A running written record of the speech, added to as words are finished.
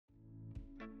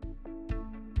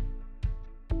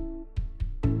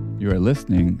You are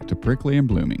listening to Prickly and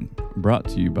Blooming, brought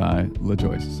to you by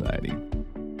LaJoy Society.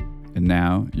 And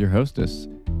now, your hostess,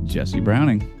 Jessie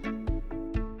Browning.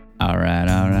 All right.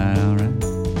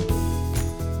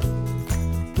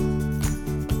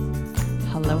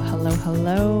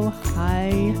 Hello. Hi.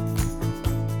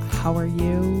 How are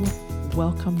you?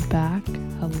 Welcome back.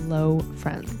 Hello,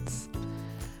 friends.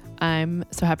 I'm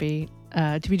so happy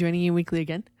to be joining you weekly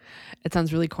again. It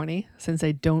sounds really corny since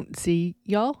I don't see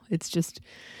y'all. It's just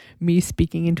me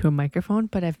speaking into a microphone,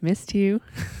 but I've missed you.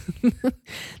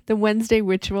 The Wednesday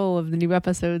ritual of the new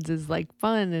episodes is like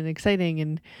fun and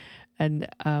exciting, and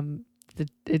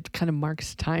it kind of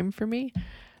marks time for me.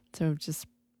 So just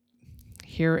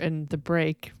here in the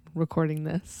break recording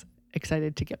this,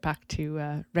 excited to get back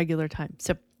to regular time.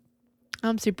 So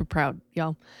I'm super proud,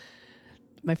 y'all.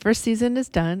 My first season is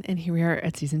done, and here we are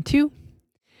at season 2.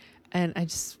 And I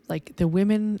just like the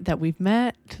women that we've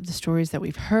met, the stories that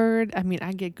we've heard. I mean,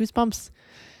 I get goosebumps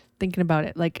thinking about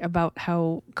it, like about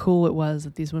how cool it was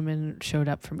that these women showed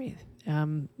up for me.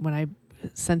 When I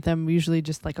sent them usually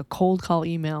just like a cold call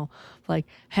email, like,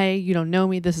 hey, you don't know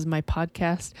me. This is my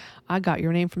podcast. I got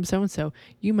your name from so-and-so.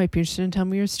 You might be interested in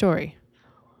telling me your story.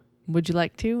 Would you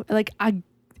like to?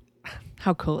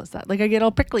 How cool is that? Like, I get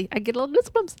all prickly. I get all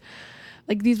goosebumps.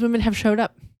 Like, these women have showed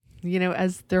up,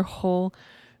 as their whole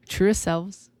truest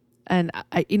selves. And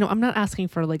I'm not asking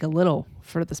for like a little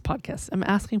for this podcast. I'm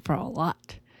asking for a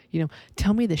lot.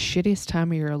 Tell me the shittiest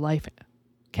time of your life.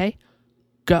 Okay,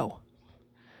 go.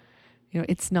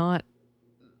 It's not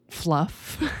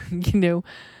fluff.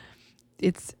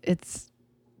 It's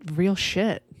real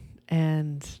shit.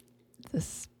 And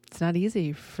it's not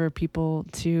easy for people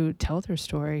to tell their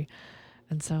story.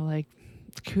 And so, like,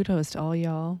 kudos to all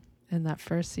y'all in that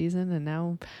first season, and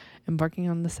now embarking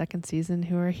on the second season,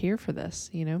 who are here for this.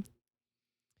 It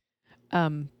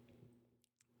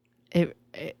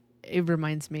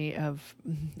reminds me of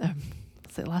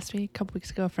last week, a couple weeks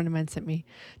ago, a friend of mine sent me.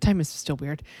 Time is still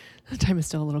weird. Time is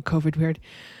still a little COVID weird.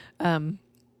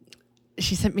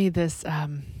 She sent me this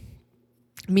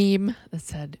meme that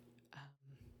said,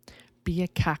 "Be a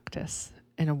cactus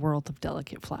in a world of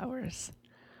delicate flowers."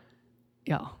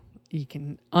 Y'all, you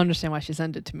can understand why she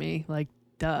sent it to me. Like,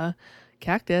 duh,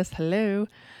 cactus, hello.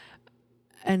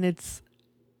 And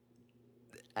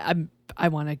I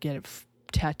want to get it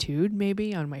tattooed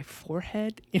maybe on my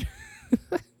forehead.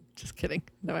 Just kidding.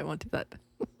 No, I won't do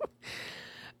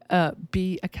that.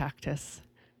 Be a cactus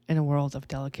in a world of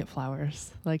delicate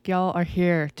flowers. Like, y'all are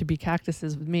here to be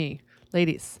cactuses with me.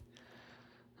 Ladies,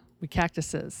 we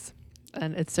cactuses.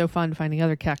 And it's so fun finding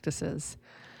other cactuses.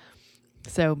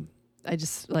 So I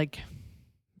just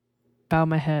bow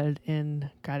my head in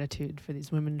gratitude for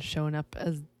these women showing up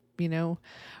as,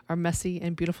 our messy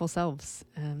and beautiful selves.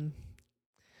 And,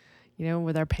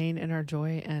 with our pain and our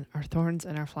joy and our thorns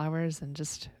and our flowers and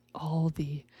just all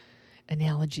the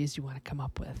analogies you want to come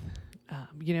up with.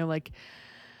 Like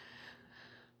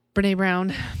Brene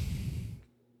Brown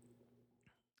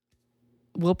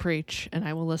will preach and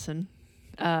I will listen.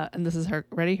 And this is her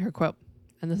quote.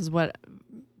 And this is what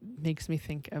makes me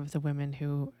think of the women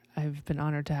who I've been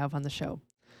honored to have on the show.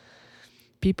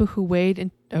 People who wade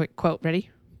in... quote, ready?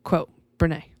 Quote,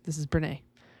 Brene. This is Brene.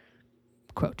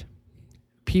 Quote,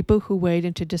 "People who wade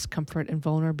into discomfort and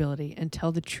vulnerability and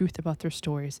tell the truth about their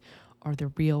stories are the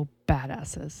real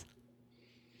badasses."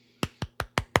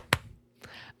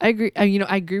 I agree.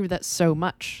 I agree with that so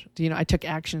much. I took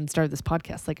action and started this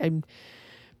podcast. Like, I'm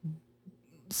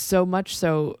so much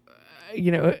so,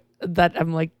 that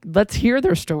I'm like, let's hear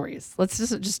their stories. Let's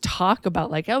just talk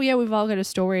about, like, oh yeah, we've all got a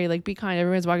story. Like, be kind.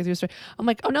 Everyone's walking through a story. I'm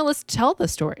like, oh no, let's tell the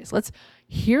stories. Let's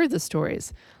hear the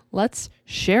stories. Let's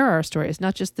share our stories,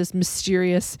 not just this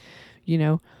mysterious,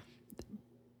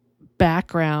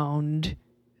 background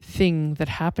thing that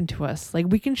happened to us. Like,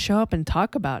 we can show up and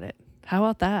talk about it. How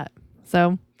about that?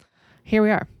 So here we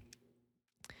are.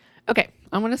 Okay,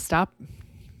 I'm going to stop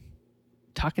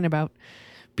talking about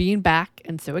being back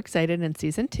and so excited in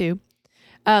season 2.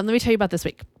 Let me tell you about this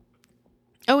week.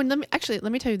 Oh, and let me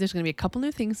tell you, there's going to be a couple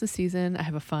new things this season. I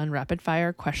have a fun rapid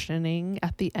fire questioning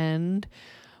at the end,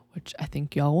 which I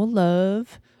think y'all will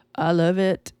love. I love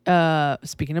it.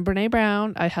 Speaking of Brene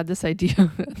Brown, I had this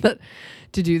idea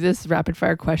to do this rapid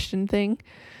fire question thing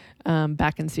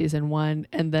back in season 1.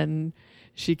 And then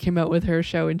she came out with her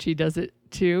show and she does it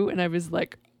too. And I was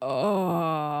like,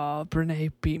 oh,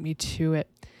 Brene beat me to it.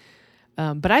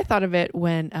 But I thought of it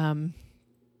when, do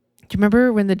you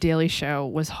remember when The Daily Show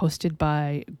was hosted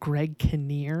by Greg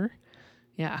Kinnear?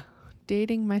 Yeah.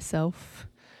 Dating myself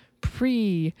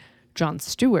pre Jon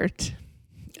Stewart.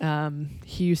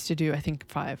 He used to do, I think,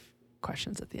 5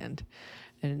 questions at the end.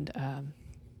 And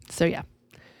So yeah,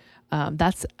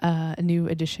 that's a new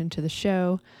addition to the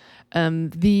show.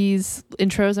 These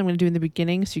intros I'm going to do in the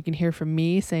beginning so you can hear from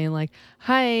me saying like,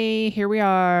 hi, here we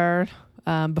are,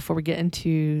 before we get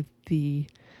into the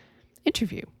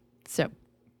interview. So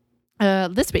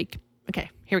this week, okay,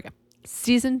 here we go.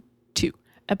 Season 2,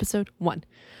 episode 1.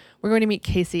 We're going to meet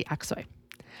Casey Aksoy.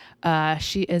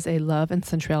 She is a love and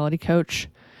sensuality coach.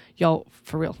 Y'all,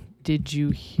 for real, did you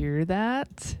hear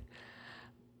that?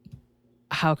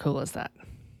 How cool is that?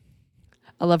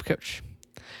 A love coach.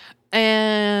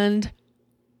 And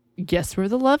guess where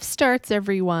the love starts,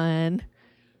 everyone?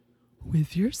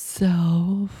 With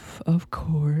yourself, of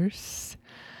course.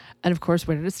 And of course,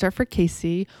 where did it start for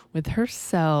Casey? With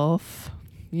herself,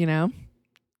 you know?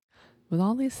 With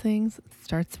all these things, it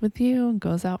starts with you and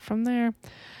goes out from there.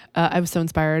 I was so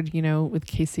inspired, with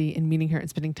Casey and meeting her and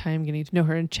spending time getting to know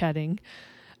her and chatting.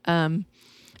 And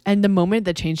the moment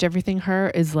that changed everything her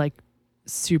is like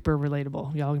super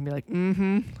relatable. Y'all gonna be like,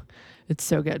 it's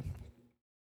so good.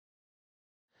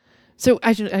 So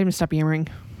I'm gonna stop yammering.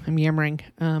 I'm yammering,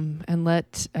 and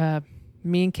let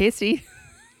me and Casey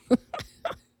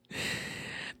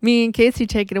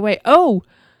take it away. Oh,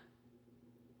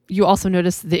 you also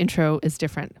notice the intro is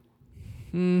different.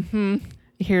 You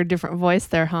hear a different voice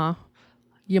there, huh?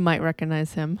 You might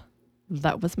recognize him.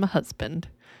 That was my husband,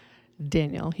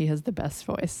 Daniel. He has the best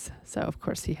voice, so of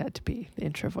course he had to be the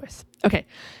intro voice. Okay,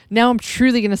 now I'm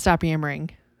truly gonna stop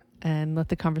yammering and let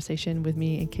the conversation with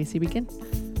me and Casey begin.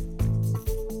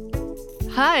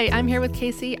 Hi, I'm here with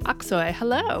Casey Aksoy.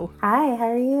 Hello. Hi,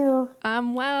 how are you?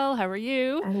 I'm well. How are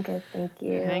you? I'm good, thank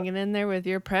you. Hanging in there with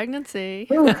your pregnancy.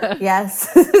 Ooh, yes.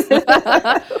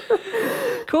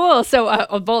 Cool. So,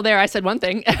 well, there I said one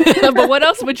thing, but what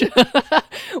else would you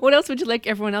like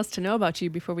everyone else to know about you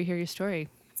before we hear your story?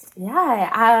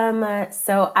 Yeah.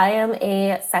 So I am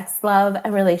a sex, love,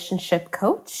 and relationship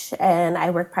coach, and I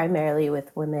work primarily with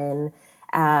women,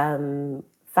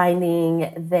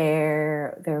 finding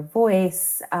their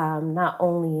voice, not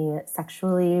only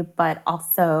sexually, but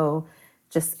also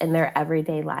just in their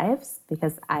everyday lives,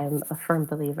 because I'm a firm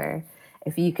believer.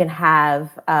 If you can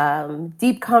have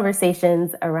deep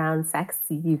conversations around sex,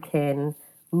 you can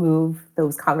move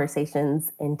those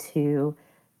conversations into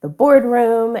the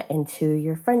boardroom, into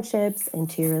your friendships,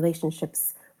 into your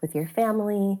relationships with your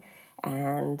family.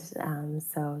 And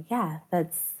so, yeah,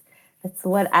 that's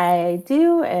what I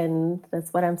do, and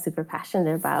that's what I'm super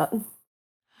passionate about.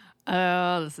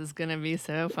 Oh, this is going to be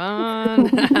so fun.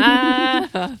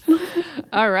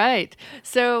 All right.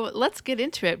 So let's get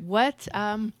into it. What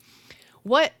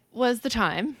was the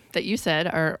time that you said,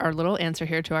 our little answer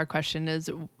here to our question is,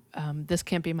 this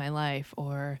can't be my life,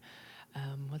 or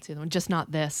what's the other one? Just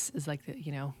not this, is like,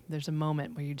 there's a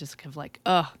moment where you just kind of like,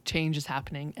 change is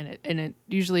happening. And it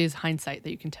usually is hindsight that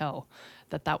you can tell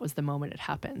that was the moment it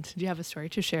happened. Do you have a story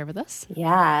to share with us?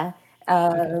 Yeah.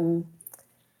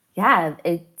 Yeah,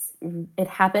 it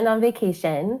happened on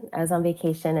vacation. I was on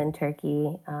vacation in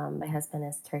Turkey. My husband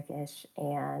is Turkish,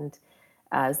 and it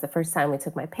was the first time we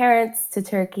took my parents to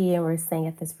Turkey, and we're staying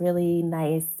at this really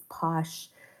nice, posh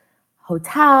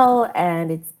hotel,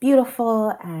 and it's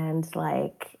beautiful. And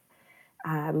like,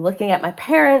 I'm looking at my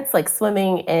parents like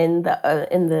swimming in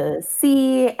the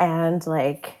sea, and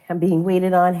like I'm being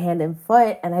waited on hand and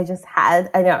foot. And I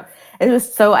know it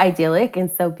was so idyllic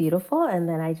and so beautiful. And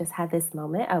then I just had this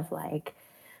moment of like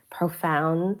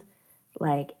profound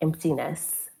like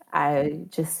emptiness. I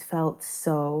just felt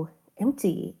so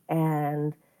empty,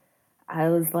 and I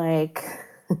was like,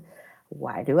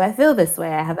 why do I feel this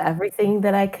way? I have everything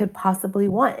that I could possibly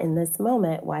want in this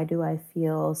moment. Why do I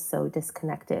feel so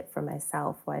disconnected from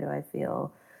myself? Why do I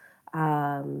feel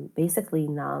basically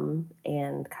numb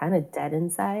and kind of dead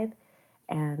inside?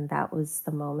 And that was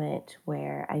the moment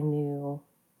where I knew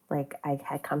like I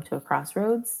had come to a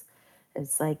crossroads.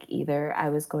 It's like either I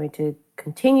was going to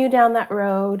continue down that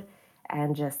road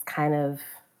and just kind of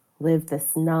live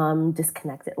this numb,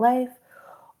 disconnected life,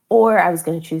 or I was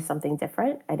going to choose something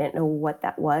different. I didn't know what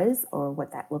that was or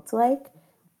what that looked like,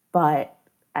 but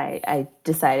I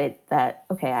decided that,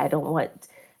 okay, I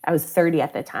was 30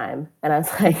 at the time, and I was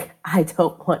like, I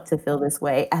don't want to feel this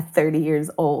way at 30 years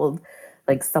old.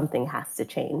 Like something has to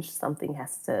change, something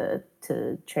has to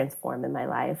transform in my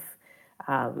life,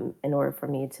 in order for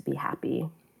me to be happy.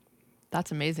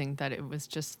 That's amazing that it was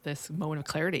just this moment of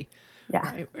clarity.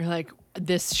 Yeah. Right? We're like,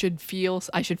 I should feel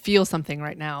something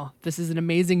right now. This is an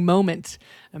amazing moment.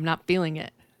 I'm not feeling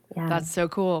it. Yeah. That's so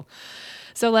cool.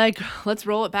 So like, let's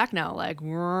roll it back now. Like,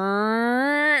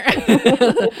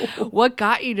 what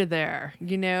got you to there?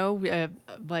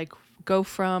 Like go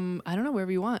from, I don't know,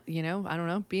 wherever you want, I don't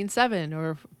know, being 7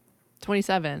 or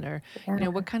 27? Or, Yeah.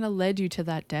 what kind of led you to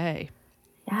that day?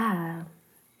 Yeah.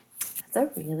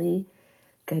 That's a really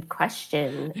good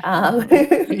question.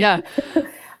 Yeah.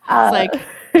 It's uh, like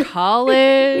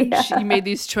college, you yeah. made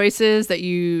these choices that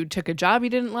you took a job you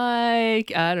didn't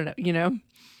like. I don't know.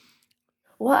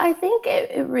 Well, I think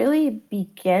it really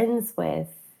begins with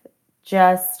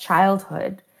just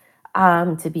childhood,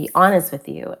 to be honest with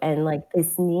you, and like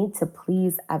this need to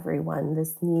please everyone,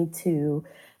 this need to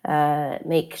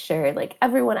make sure like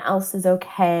everyone else is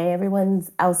okay, everyone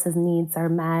else's needs are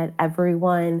met,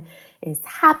 everyone is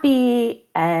happy,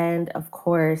 and of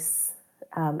course,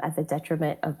 at the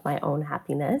detriment of my own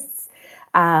happiness.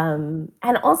 And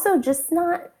also just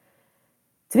not,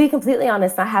 to be completely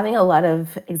honest, not having a lot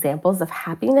of examples of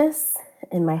happiness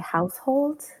in my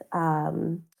household.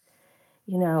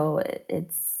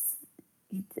 It's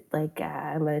like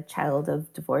I'm a child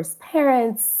of divorced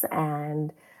parents,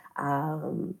 and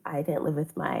I didn't live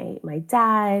with my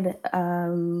dad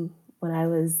when I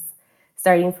was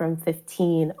starting from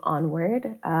 15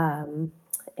 onward, and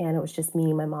it was just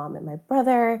me, my mom, and my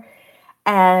brother,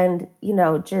 and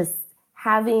just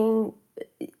having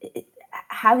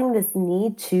having this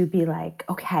need to be like,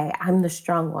 okay, I'm the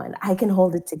strong one. I can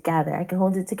hold it together. I can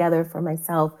hold it together for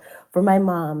myself, for my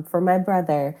mom, for my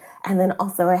brother. And then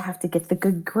also, I have to get the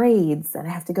good grades, and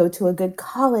I have to go to a good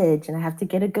college, and I have to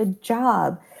get a good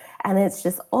job. And it's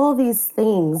just all these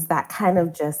things that kind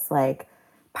of just like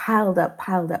piled up,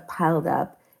 piled up, piled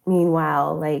up.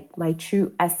 Meanwhile, like my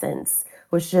true essence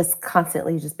was just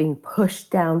constantly just being pushed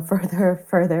down further,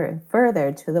 further, and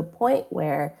further to the point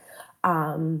where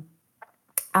um,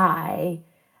 I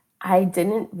I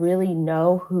didn't really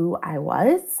know who I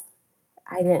was.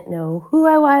 I didn't know who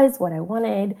I was, what I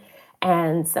wanted.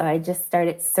 And so I just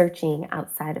started searching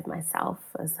outside of myself.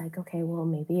 I was like, okay, well,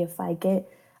 maybe if I get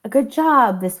a good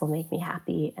job, this will make me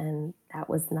happy. And that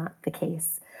was not the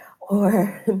case.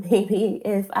 Or maybe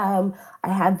if I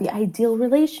have the ideal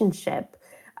relationship,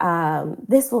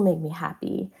 this will make me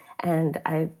happy. And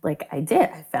I did.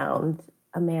 I found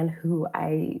a man who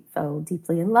I fell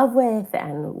deeply in love with,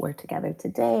 and we're together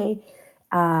today.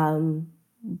 Um,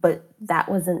 but that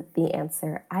wasn't the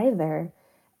answer either.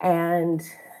 And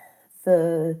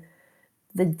the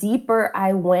the deeper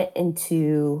I went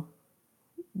into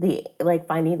the like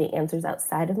finding the answers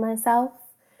outside of myself,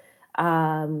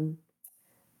 um,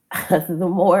 the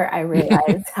more I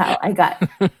realized how I got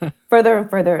further and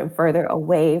further and further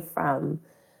away from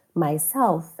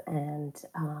myself, and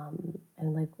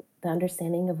like the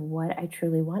understanding of what I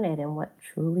truly wanted and what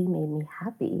truly made me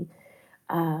happy.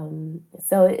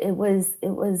 So it was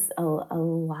a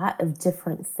lot of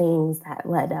different things that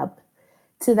led up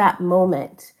to that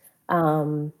moment,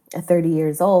 at 30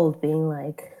 years old, being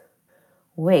like,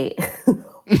 wait,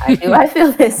 why do I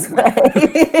feel this Right.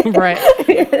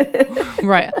 way?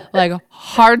 Right. Like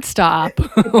hard stop.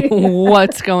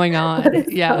 What's going What on?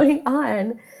 is Yeah. going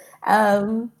on?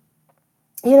 Um,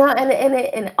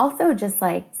 and also just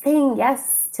like saying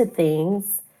yes to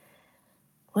things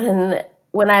when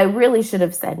I really should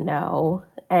have said no.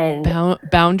 And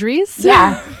Boundaries?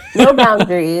 yeah, no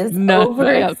boundaries, No.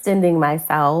 Yeah. overextending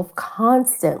myself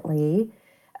constantly,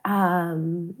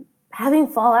 having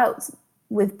fallouts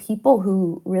with people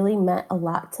who really meant a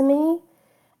lot to me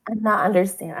and not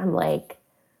understand. I'm like,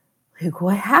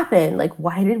 what happened? Like,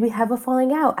 why did we have a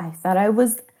falling out? I thought I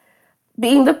was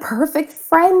being the perfect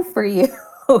friend for you.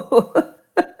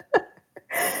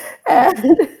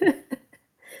 and,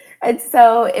 and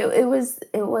so it was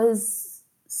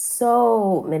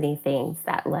so many things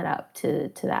that led up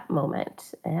to that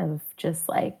moment of just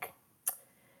like,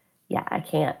 yeah, I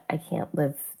can't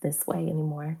live this way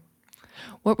anymore.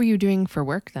 What were you doing for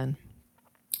work then?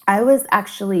 I was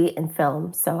actually in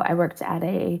film, so I worked at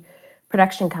a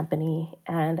production company,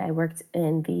 and I worked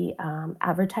in the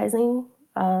advertising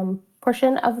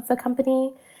portion of the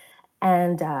company,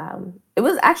 and it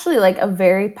was actually like a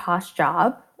very posh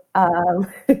job. Um,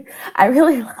 I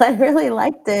really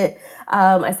liked it.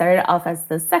 I started off as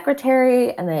the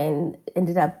secretary, and then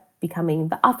ended up becoming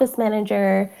the office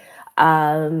manager.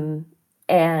 Um,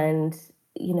 and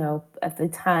at the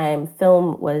time,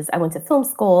 I went to film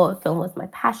school. Film was my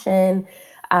passion.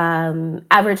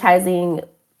 Advertising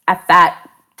at that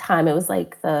time, it was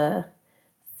like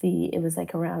it was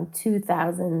like around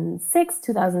 2006,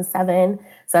 2007.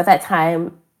 So at that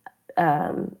time,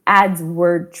 ads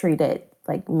were treated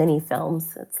like mini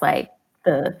films. It's like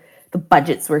the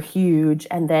budgets were huge,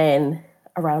 and then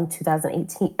around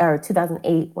 2018 or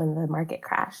 2008, when the market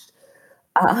crashed,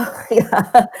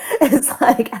 yeah, it's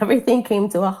like everything came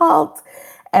to a halt,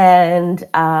 and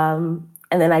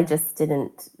then I just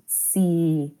didn't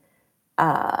see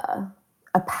uh,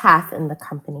 a path in the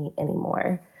company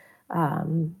anymore,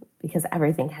 because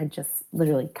everything had just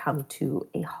literally come to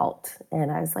a halt.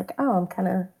 And I was like, oh, I'm kind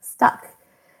of stuck.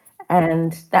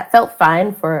 And that felt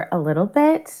fine for a little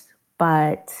bit,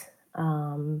 but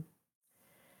um,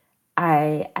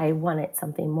 I wanted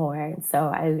something more. And so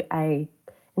I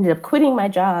ended up quitting my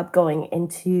job, going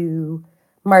into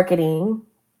marketing,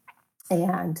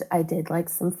 and I did like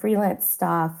some freelance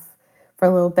stuff for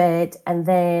a little bit. And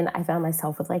then I found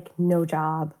myself with like no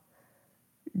job,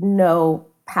 no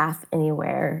path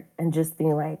anywhere, and just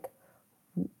being like,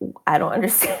 I don't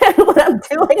understand what I'm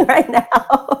doing right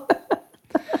now.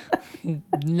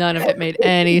 None of it made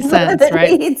any None of sense, it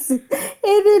right?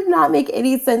 it did not make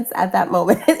any sense at that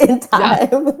moment in Yeah.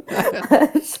 time.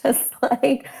 It's just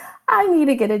like, I need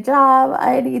to get a job.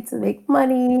 I need to make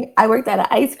money. I worked at an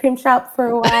ice cream shop for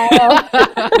a while.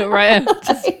 Right.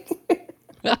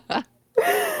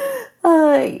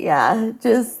 Yeah,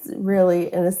 just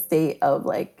really in a state of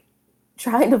like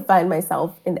trying to find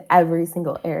myself in every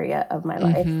single area of my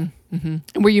life.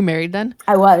 Were you married then?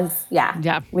 I was, yeah,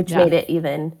 Yeah. which Yeah. made it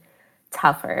even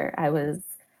tougher. I was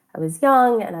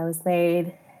young and I was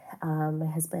married. My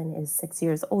husband is 6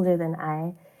 years older than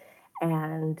I,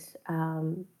 and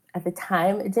at the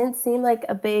time, it didn't seem like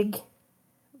a big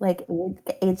like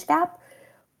age gap,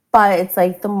 but it's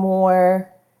like the more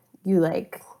you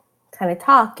like kind of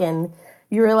talk and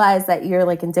you realize that you're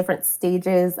like in different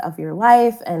stages of your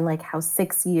life and like how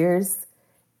 6 years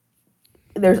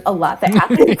there's a lot that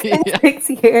happens in Yeah. 6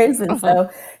 years. And so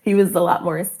he was a lot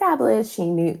more established. He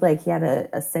knew like he had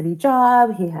a steady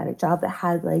job. He had a job that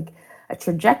had like a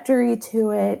trajectory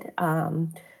to it.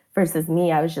 Versus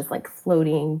me, I was just like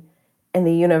floating in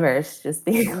the universe, just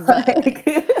being like,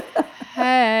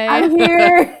 Hey. I'm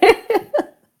here.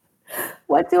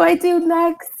 What do I do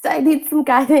next? I need some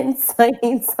guidance. I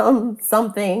need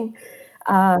something.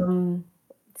 Um,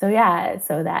 so yeah,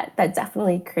 so that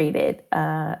definitely created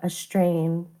a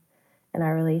strain in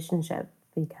our relationship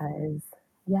because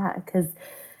yeah,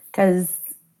 because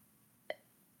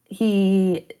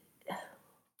he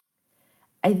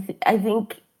I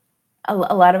think a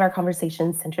lot of our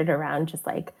conversations centered around just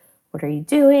like, what are you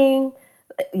doing?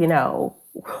 You know,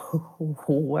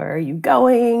 where are you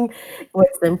going?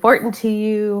 What's important to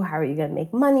you? How are you going to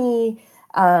make money?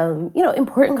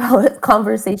 Important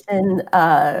conversation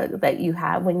that you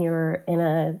have when you're in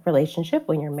a relationship,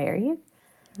 when you're married.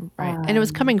 Right. And it was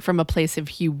Um, coming from a place of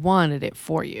he wanted it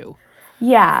for you.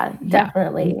 yeah, Yeah.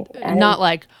 definitely. And Not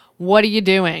like, what are you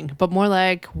doing? But more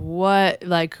like, what,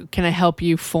 like, can I help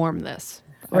you form this?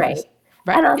 I right. guess.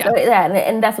 Right? And also, Yeah. yeah,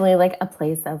 and definitely like a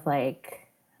place of like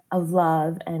of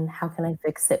love and how can I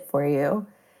fix it for you?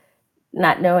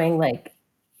 Not knowing like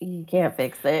you can't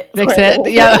fix it for Fix it.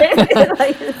 me. Yeah.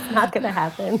 Like it's not gonna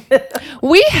happen.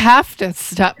 We have to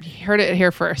stop. You heard it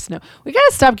here first. No, we got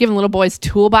to stop giving little boys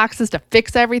toolboxes to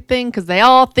fix everything because they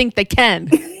all think they can.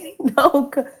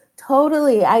 No,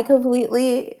 totally. I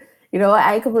completely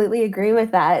agree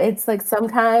with that. It's like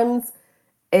sometimes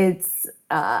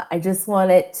I just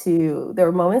wanted to there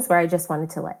were moments where I just wanted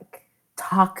to like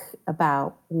talk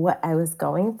about what I was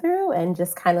going through and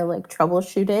just kind of like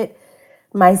troubleshoot it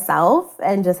myself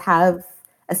and just have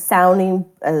like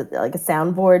a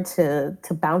soundboard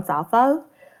to bounce off of.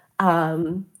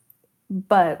 Um,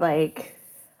 but like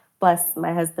bless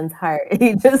my husband's heart.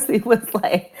 He was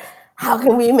like, how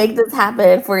can we make this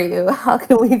happen for you? How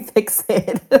can we fix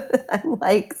it? I'm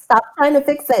like, stop trying to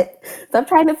fix it. Stop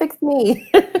trying to fix me.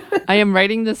 I am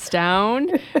writing this down.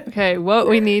 Okay, what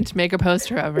we need to make a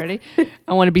poster of. Ready?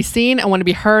 I want to be seen. I want to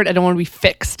be heard. I don't want to be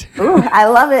fixed. Ooh, I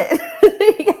love it.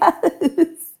 Yes.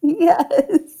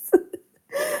 Yes.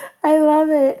 I love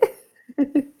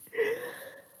it.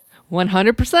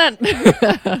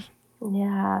 100%.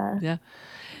 Yeah. Yeah.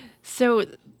 So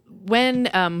when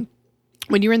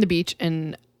you were in the beach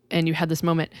and you had this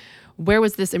moment, where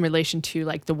was this in relation to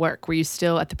like the work? Were you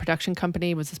still at the production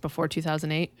company? Was this before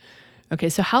 2008? Okay,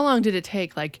 so how long did it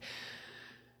take like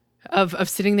of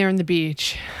sitting there on the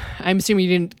beach? I'm assuming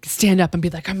you didn't stand up and be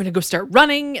like, I'm going to go start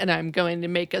running and I'm going to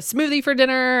make a smoothie for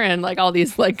dinner and like all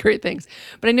these like great things.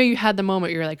 But I know you had the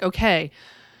moment you're like, okay,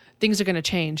 things are going to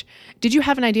change. Did you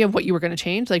have an idea of what you were going to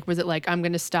change? Like, was it like, I'm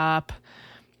going to stop,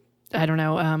 I don't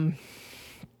know,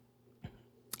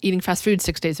 eating fast food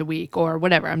 6 days a week or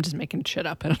whatever? I'm just making shit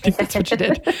up. I don't think that's what you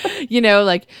did.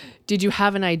 Like, did you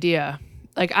have an idea?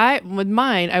 Like with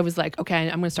mine, I was like, okay,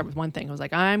 I'm going to start with one thing. I was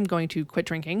like, I'm going to quit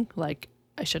drinking. Like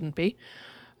I shouldn't be.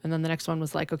 And then the next one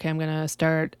was like, okay, I'm going to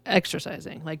start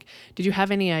exercising. Like, did you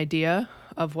have any idea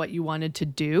of what you wanted to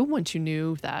do once you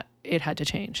knew that it had to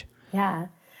change? Yeah.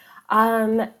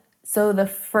 Um, So the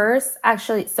first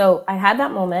actually so I had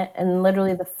that moment, and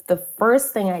literally the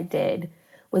first thing I did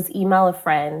was email a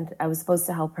friend. I was supposed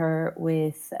to help her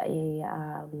with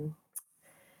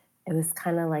it was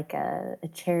kind of like a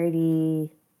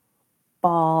charity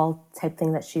ball type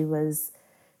thing that she was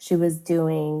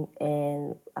doing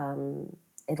in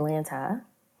Atlanta,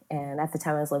 and at the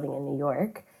time I was living in New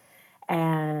York,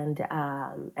 and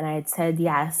I had said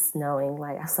yes, knowing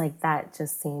like I was like that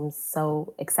just seems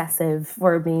so excessive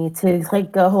for me to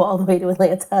like go all the way to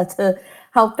Atlanta to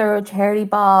help throw a charity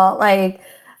ball, like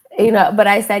but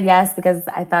I said yes because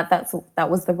I thought that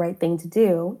was the right thing to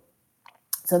do.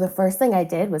 So the first thing I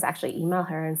did was actually email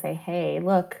her and say, hey,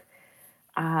 look,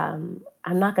 I'm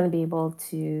not going to be able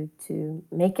to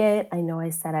make it. I know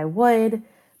I said I would,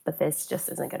 but this just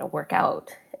isn't going to work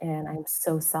out, and I'm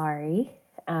so sorry.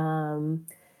 Um,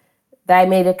 that I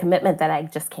made a commitment that I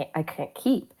can't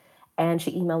keep. And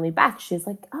she emailed me back. She's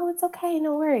like, "Oh, it's okay,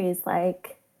 no worries.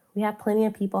 Like, we have plenty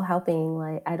of people helping.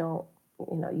 Like, I don't,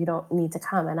 you don't need to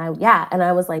come." And I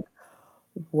was like,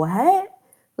 "What?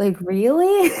 Like,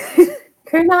 really?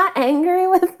 You're not angry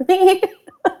with me?"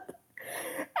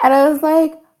 And I was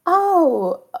like,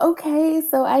 "Oh, okay,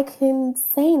 so I can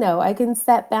say no. I can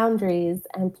set boundaries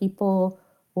and people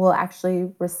will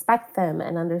actually respect them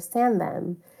and understand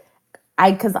them."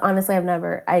 Because honestly,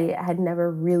 I had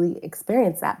never really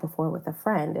experienced that before with a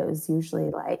friend. It was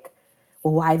usually like,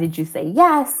 well, why did you say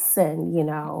yes? And,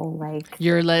 like,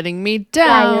 You're letting me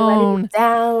yeah, you're letting me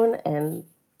down. down and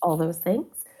all those things.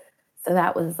 So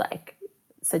that was like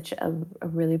such a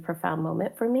really profound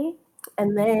moment for me.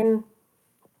 And then,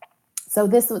 so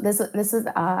this is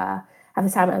at the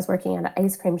time I was working at an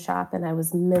ice cream shop and I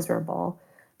was miserable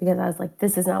because I was like,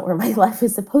 this is not where my life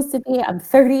is supposed to be. I'm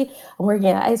 30, I'm working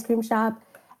at an ice cream shop.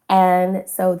 And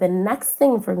so the next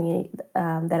thing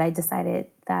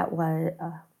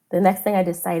I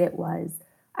decided was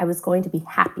I was going to be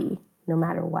happy no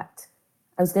matter what.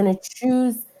 I was going to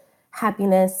choose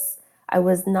happiness. I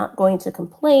was not going to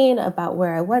complain about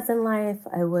where I was in life.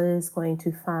 I was going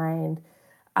to find,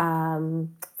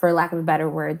 for lack of a better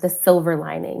word, the silver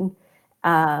lining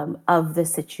of the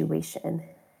situation.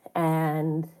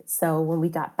 And so when we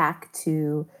got back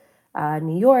to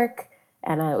New York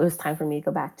and it was time for me to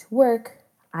go back to work,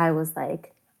 I was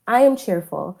like, I am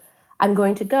cheerful. I'm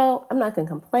going to go. I'm not going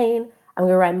to complain. I'm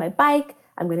going to ride my bike.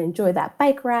 I'm going to enjoy that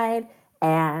bike ride.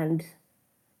 And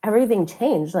everything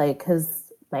changed, like,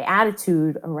 because my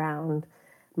attitude around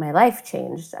my life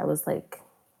changed. I was like,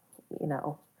 you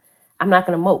know, I'm not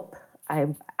going to mope.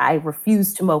 I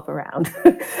refuse to mope around,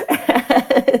 and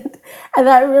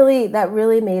that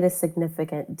really made a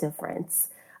significant difference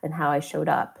in how I showed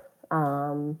up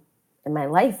in my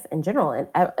life in general,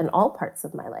 in all parts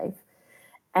of my life.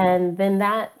 And then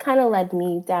that kind of led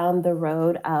me down the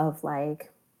road of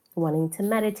like wanting to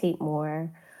meditate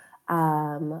more,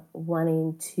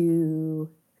 wanting to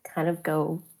kind of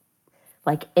go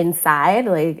like inside,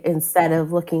 like instead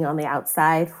of looking on the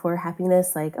outside for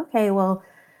happiness, like, okay, well,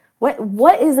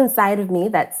 what is inside of me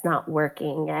that's not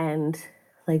working, and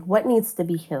like what needs to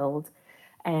be healed,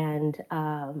 and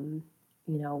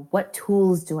what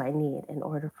tools do I need in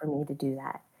order for me to do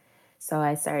that. So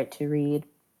I started to read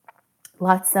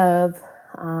lots of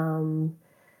um,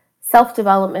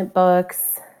 self-development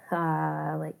books,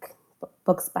 like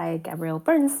books by Gabrielle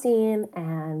Bernstein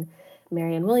and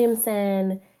Marianne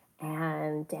Williamson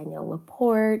and Danielle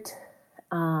Laporte.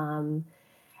 um,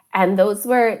 and those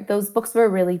books were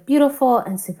really beautiful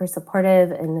and super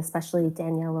supportive, and especially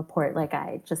Danielle Laporte, like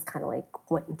I just kind of like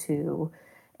went into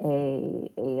a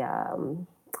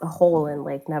hole and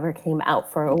like never came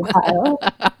out for a while.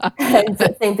 And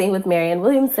so same thing with Marianne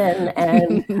Williamson,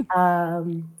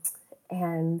 um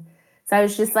and so I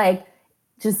was just like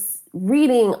just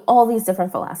reading all these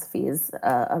different philosophies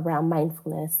around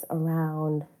mindfulness,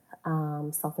 around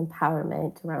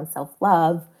self-empowerment, around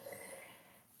self-love.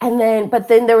 But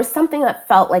then there was something that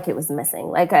felt like it was missing.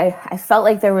 Like I felt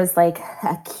like there was like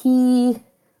a key,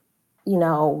 you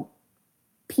know,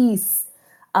 piece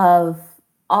of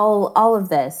all of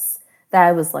this that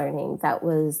I was learning that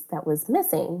was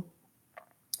missing,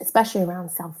 especially around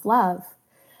self-love.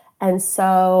 And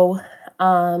so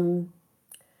um,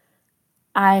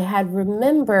 I had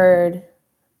remembered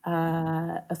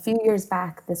a few years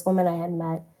back, this woman I had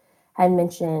met had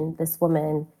mentioned this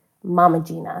woman, Mama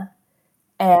Gina,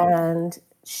 and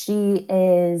she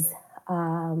is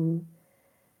um,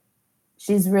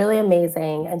 she's really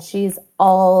amazing, and she's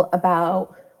all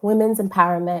about women's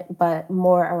empowerment, but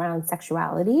more around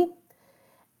sexuality.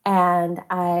 And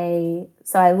I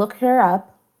looked her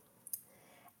up,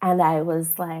 and I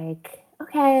was like,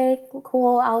 okay,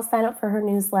 cool, I'll sign up for her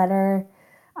newsletter.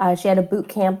 She had a boot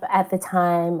camp at the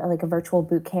time, like a virtual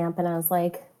boot camp. And I was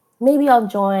like, maybe I'll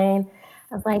join.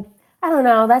 I was like, I don't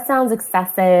know, that sounds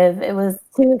excessive. It was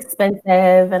too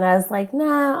expensive. And I was like,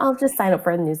 nah, I'll just sign up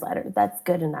for a newsletter. That's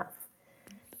good enough.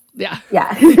 Yeah.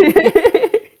 Yeah.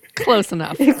 Close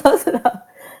enough. Close enough.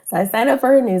 So I signed up for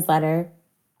her newsletter.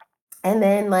 And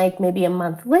then like maybe a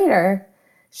month later,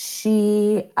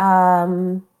 she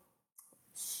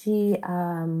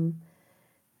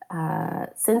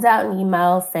sends out an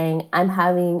email saying, I'm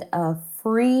having a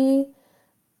free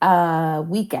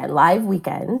live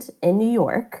weekend in New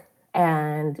York.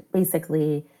 And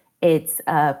basically it's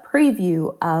a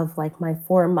preview of like my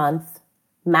 4-month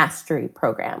mastery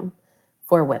program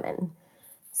for women.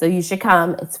 So you should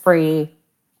come, it's free.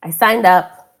 I signed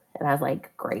up and I was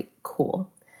like, great, cool.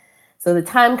 So the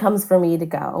time comes for me to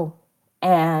go.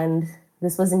 And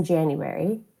this was in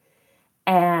January.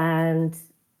 And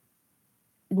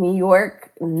New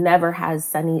York never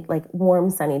has warm,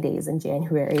 sunny days in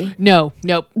January. No,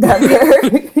 nope. Never.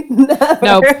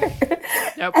 Nope.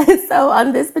 And so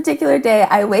on this particular day,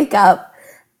 I wake up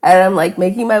and I'm like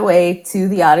making my way to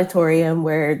the auditorium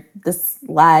where this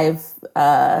live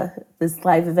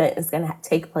event is going to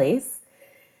take place.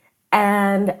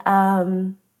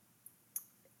 And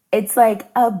it's like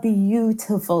a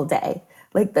beautiful day.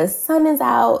 Like the sun is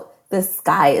out, the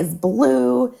sky is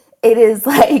blue. It is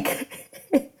like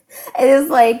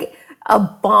a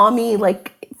balmy,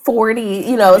 like 40,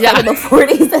 it's like in the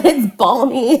 40s and it's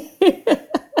balmy.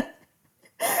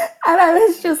 And I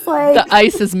was just like... The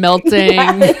ice is melting.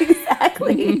 Yeah,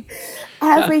 exactly.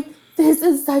 I was like, this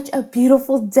is such a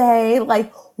beautiful day.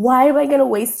 Like, why am I going to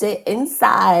waste it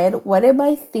inside? What am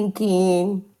I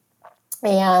thinking?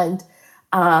 And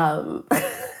I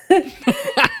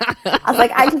was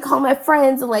like, I can call my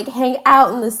friends and like hang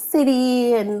out in the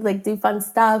city and like do fun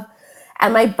stuff.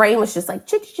 And my brain was just like,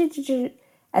 chit, chit, chit, chit.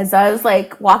 And so I was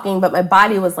like walking, but my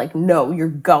body was like, no, you're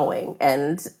going.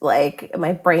 And like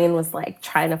my brain was like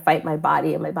trying to fight my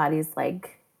body. And my body's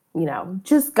like,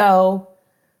 just go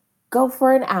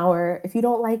for an hour. If you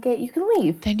don't like it, you can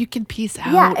leave. Then you can peace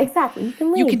out. Yeah, exactly. You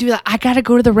can leave. You can do that. I got to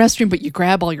go to the restroom, but you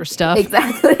grab all your stuff.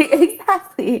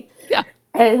 Exactly. Yeah.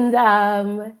 And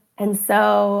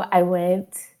so I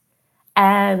went,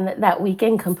 and that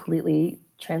weekend completely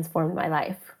transformed my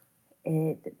life.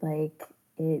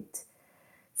 It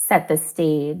set the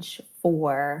stage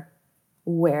for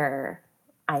where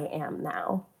I am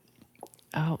now.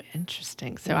 Oh,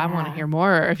 interesting. So Yeah. I want to hear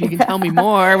more. If you can tell me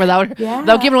more without Yeah.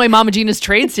 giving away Mama Gina's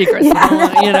trade secrets. Yeah.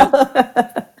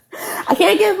 I I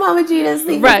can't give Mama Gina's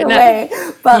secrets Right, no. away,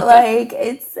 but like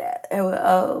it's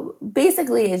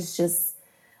basically it's just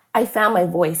I found my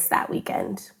voice that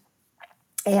weekend,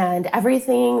 and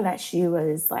everything that she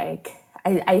was like.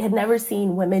 I had never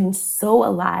seen women so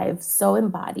alive, so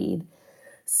embodied,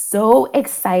 so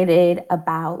excited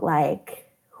about like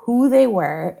who they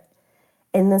were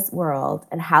in this world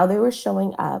and how they were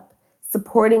showing up,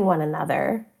 supporting one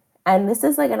another. And this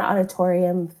is like an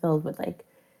auditorium filled with like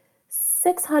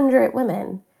 600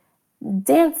 women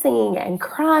dancing and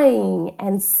crying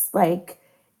and like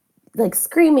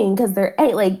screaming because they're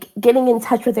like getting in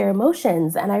touch with their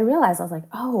emotions. And I realized, I was like,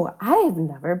 oh, I've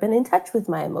never been in touch with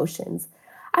my emotions.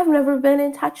 I've never been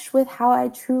in touch with how I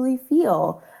truly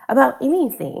feel about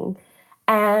anything.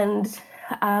 And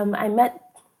I met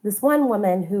this one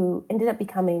woman who ended up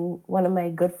becoming one of my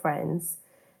good friends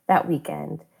that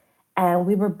weekend. And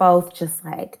we were both just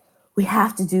like, we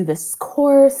have to do this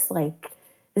course. Like,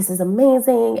 this is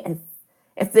amazing.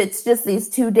 If it's just these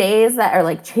 2 days that are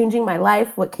like changing my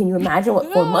life, what can you imagine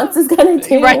what 4 months is going to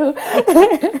do? Right.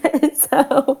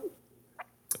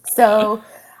 So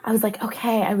I was like,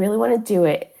 okay, I really want to do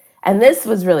it. And this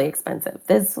was really expensive.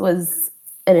 This was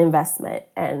an investment.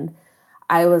 And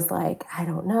I was like, I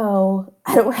don't know.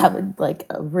 I don't have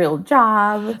a real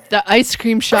job. The ice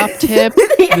cream shop tip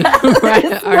Right,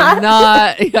 it's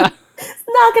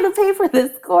not going to pay for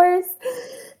this course.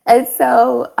 And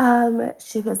so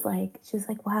she was like,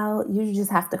 well, you just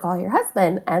have to call your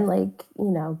husband and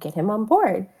get him on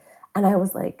board. And I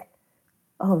was like,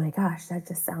 oh my gosh, that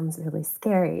just sounds really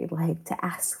scary. Like to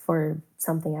ask for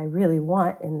something I really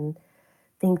want and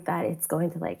think that it's going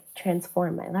to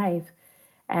transform my life.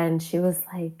 And she was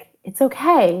like, it's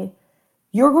okay.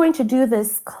 You're going to do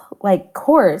this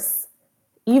course,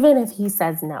 even if he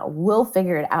says no, we'll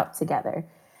figure it out together.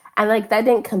 And that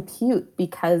didn't compute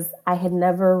because I had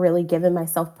never really given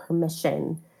myself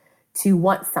permission to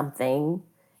want something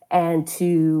and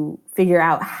to figure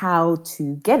out how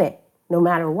to get it no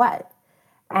matter what.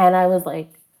 And I was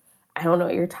like, I don't know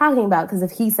what you're talking about, because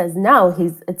if he says no,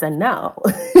 it's a no.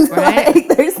 Right? Like,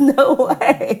 there's no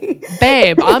way.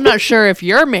 Babe, I'm not sure if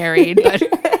you're married, but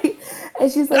Right?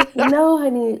 And she's like, no,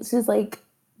 honey. She's like,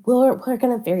 we're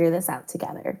going to figure this out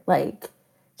together. Like,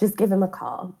 just give him a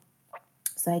call.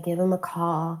 So I give him a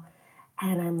call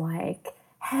and I'm like,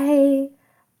 hey,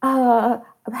 I'm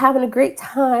having a great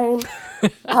time.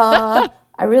 I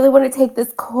really want to take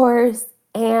this course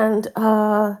and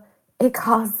it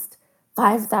cost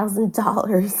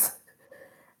 $5,000.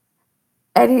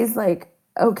 And he's like,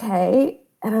 okay.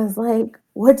 And I was like,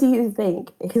 what do you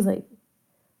think? He's like,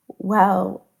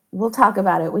 well, we'll talk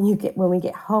about it when we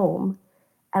get home.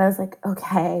 And I was like,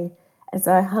 okay. And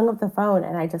so I hung up the phone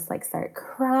and I just like started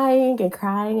crying and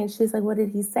crying. And she's like, what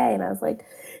did he say? And I was like,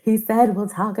 he said, we'll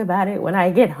talk about it when I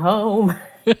get home.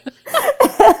 and,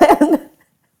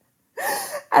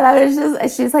 and I was just, and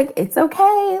she's like, it's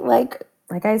okay. Like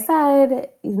I said,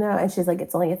 and she's like,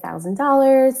 it's only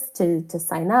 $1,000 to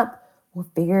sign up. We'll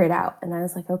figure it out. And I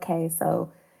was like, okay.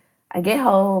 So I get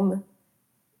home,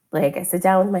 like I sit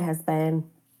down with my husband,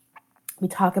 we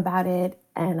talk about it.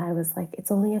 And I was like, it's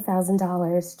only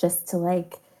 $1,000 just to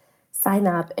like sign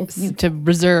up. If you to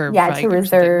reserve. Yeah, like, to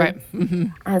reserve. Right. Mm-hmm.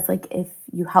 I was like, if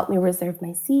you help me reserve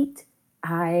my seat,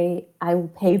 I will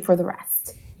pay for the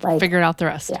rest. Like Figure out the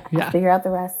rest. Yeah. I'll figure out the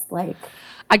rest. Like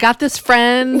I got this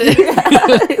friend.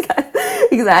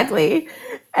 Exactly.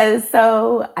 And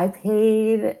so I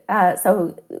paid.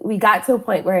 So we got to a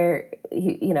point where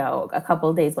a couple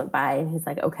of days went by, and he's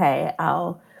like, okay,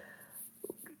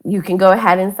 you can go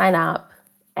ahead and sign up.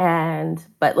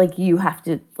 But like, you have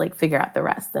to like figure out the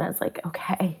rest. And I was like,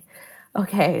 okay.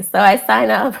 So I sign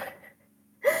up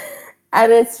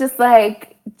and it's just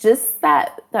like,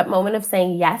 that moment of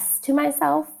saying yes to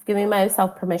myself, giving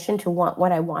myself permission to want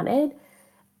what I wanted.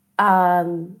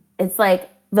 It's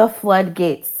like the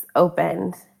floodgates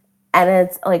opened and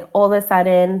it's like all of a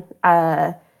sudden,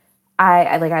 I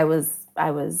was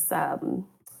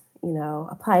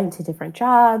applying to different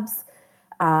jobs.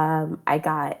 I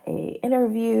got an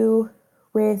interview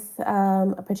with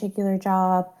a particular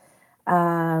job.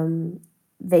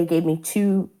 They gave me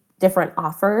 2 different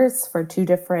offers for 2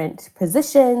 different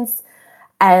positions.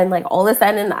 And like all of a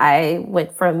sudden I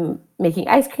went from making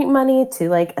ice cream money to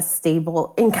like a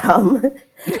stable income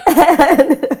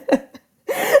and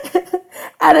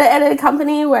at a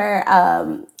company where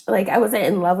like I wasn't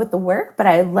in love with the work, but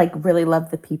I like really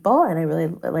loved the people and I really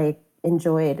like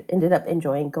ended up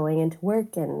enjoying going into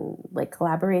work and like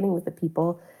collaborating with the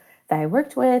people that I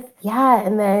worked with. Yeah.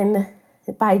 And then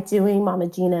by doing Mama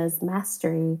Gina's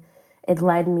mastery, it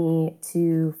led me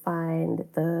to find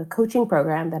the coaching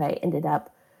program that I ended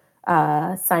up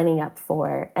signing up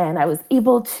for. And I was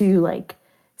able to like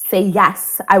say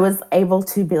yes. I was able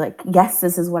to be like, yes,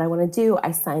 this is what I want to do.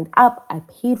 I signed up, I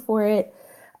paid for it.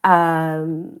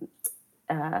 And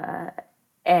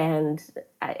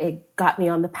it got me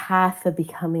on the path of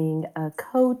becoming a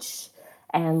coach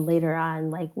and later on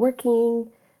like working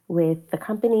with the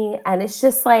company. And it's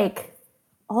just like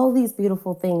all these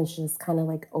beautiful things just kind of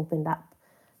like opened up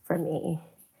for me.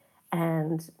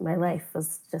 And my life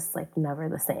was just like never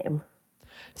the same.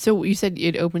 So you said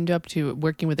it opened up to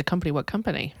working with a company. What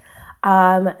company?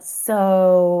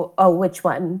 Which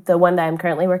one? The one that I'm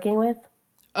currently working with?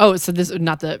 Oh, so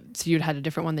you'd had a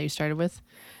different one that you started with?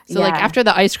 So like Yeah. after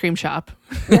the ice cream shop,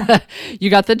 you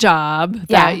got the job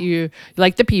that you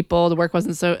liked the people, the work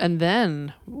wasn't so, and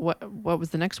then what was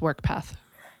the next work path?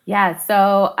 Yeah,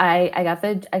 so I got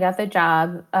the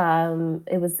job.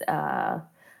 It was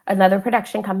another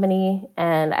production company,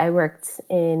 and I worked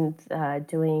in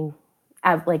doing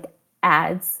like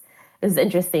ads. It was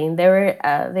interesting. They were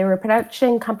a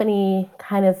production company,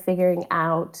 kind of figuring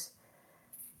out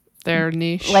Their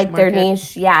niche, like their market?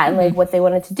 niche, yeah, and like what they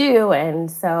wanted to do.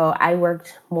 And so I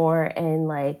worked more in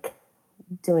like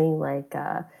doing like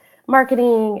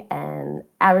marketing and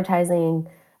advertising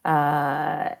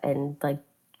and like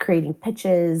creating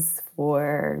pitches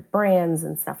for brands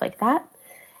and stuff like that.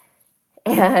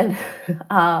 And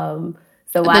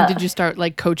And then did you start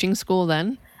like coaching school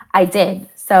then? I did.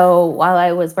 So while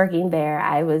I was working there,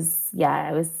 I was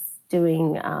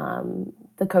doing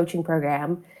the coaching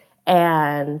program,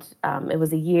 and it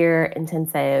was a year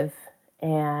intensive.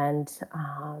 And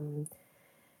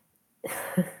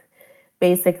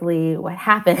basically, what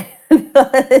happened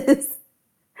was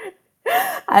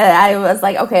I was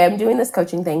like, okay, I'm doing this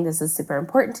coaching thing. This is super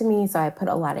important to me. So I put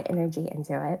a lot of energy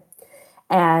into it.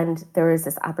 And there was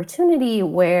this opportunity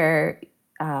where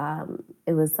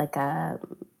it was like a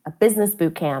business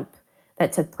boot camp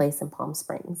that took place in Palm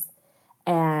Springs.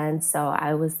 And so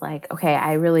I was like, okay,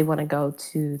 I really want to go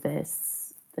to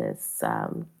this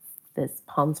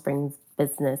Palm Springs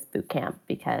business boot camp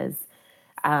because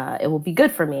it will be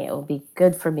good for me. It will be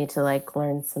good for me to like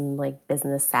learn some like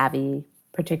business savvy,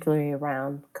 particularly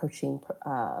around coaching,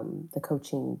 the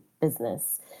coaching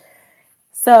business.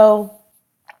 So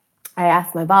I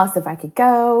asked my boss if I could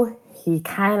go. He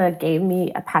kind of gave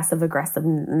me a passive aggressive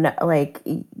no, like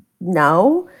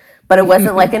no, but it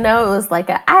wasn't like a no. It was like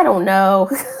a I don't know,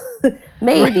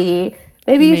 maybe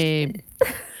you Maybe.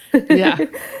 Yeah.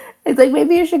 it's like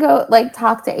maybe you should go like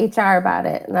talk to HR about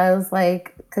it. And I was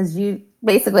like, because you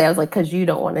basically I was like, because you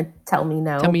don't want to tell me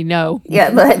no. Tell me no.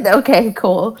 Yeah, but okay,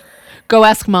 cool. Go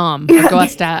ask mom or go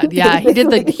ask dad. Yeah, he did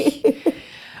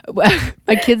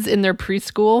my kids in their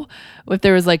preschool, if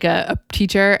there was like a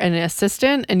teacher and an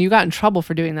assistant, and you got in trouble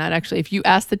for doing that, actually. If you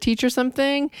asked the teacher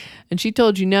something and she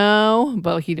told you no,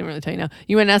 well, he didn't really tell you no,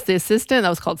 you went and asked the assistant, that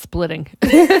was called splitting.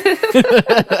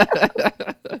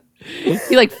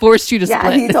 He like forced you to split.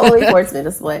 Yeah, he totally forced me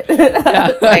to split.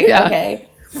 Okay.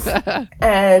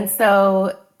 And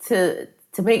so to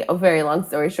make a very long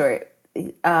story short,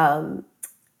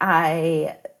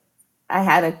 I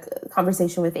had a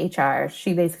conversation with HR.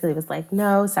 She basically was like,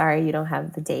 no, sorry, you don't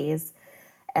have the days.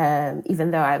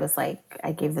 Even though I was like,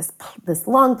 I gave this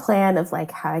long plan of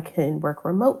like how I can work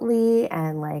remotely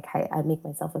and like how I make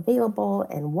myself available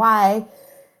and why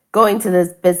going to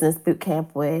this business boot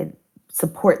camp would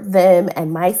support them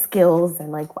and my skills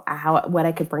and like what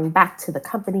I could bring back to the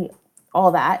company,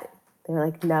 all that. They were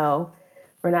like, no,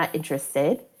 we're not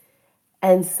interested.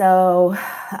 And so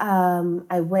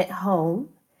I went home,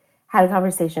 had a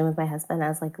conversation with my husband. I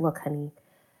was like, look, honey,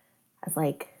 I was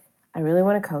like, I really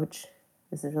want to coach.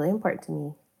 This is really important to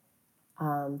me.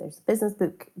 There's a business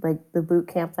boot, like the boot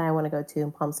camp that I want to go to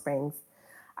in Palm Springs.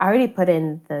 I already put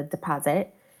in the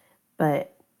deposit,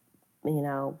 but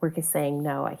work is saying,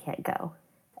 no, I can't go.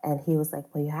 And he was like,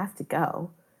 well, you have to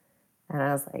go. And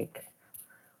I was like,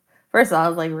 first of all, I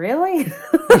was like, really?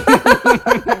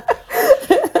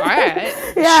 All right.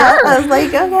 Yeah. Sure. I was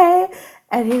like, okay.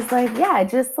 And he's like, yeah,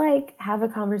 just like have a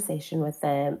conversation with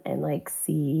them and like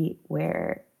see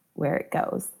where it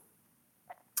goes.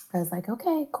 I was like,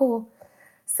 okay, cool.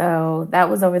 So that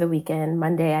was over the weekend.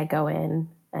 Monday I go in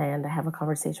and I have a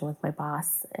conversation with my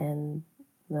boss and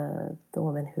the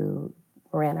woman who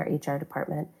ran our HR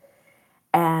department.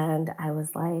 And I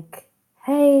was like,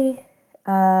 hey,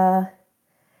 I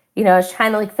was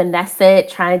trying to like finesse it,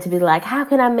 trying to be like, how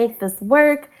can I make this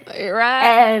work?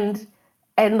 Right.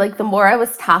 And like the more I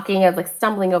was talking, I was like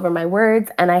stumbling over my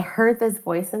words. And I heard this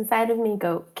voice inside of me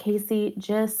go, Casey,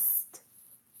 just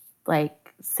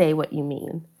like say what you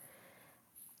mean.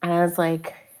 And I was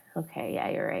like, okay, yeah,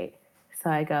 you're right. So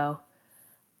I go,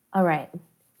 all right,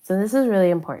 so this is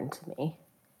really important to me.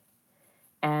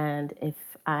 And if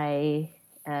I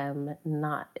am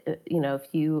not,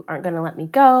 if you aren't going to let me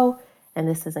go and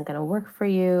this isn't going to work for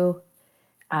you,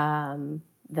 then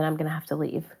I'm going to have to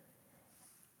leave.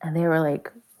 And they were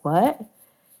like, what?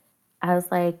 I was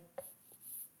like,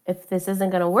 if this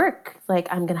isn't going to work, like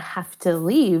I'm going to have to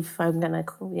leave. I'm going to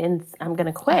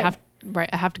quit.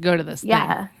 I have to go to this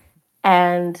thing.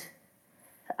 And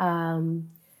the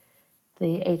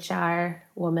HR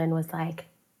woman was like,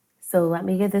 so let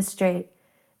me get this straight.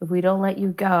 If we don't let you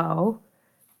go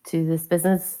to this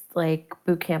business like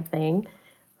boot camp thing,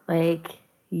 like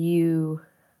you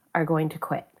are going to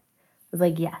quit. I was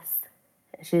like, yes.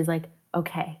 She was like,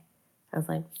 okay. I was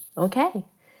like, okay.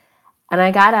 And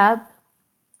I got up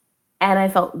and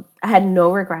I had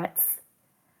no regrets.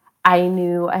 I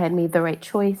knew I had made the right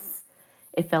choice.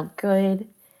 It felt good.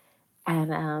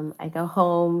 And I go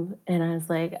home and I was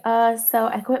like, so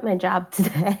I quit my job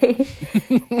today.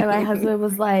 And my husband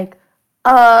was like,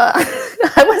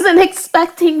 I wasn't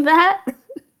expecting that.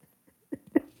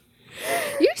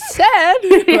 You said.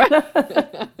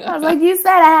 I was like, you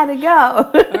said I had to go.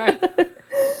 Right.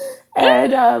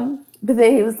 And but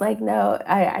then he was like, no,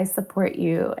 I support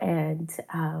you. And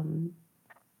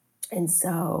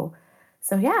so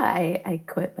yeah, I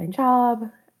quit my job.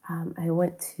 I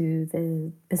went to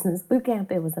the business boot camp.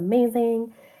 It was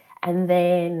amazing. And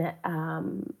then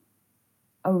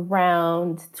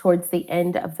around towards the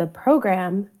end of the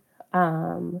program,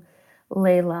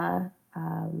 Layla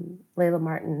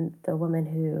Martin, the woman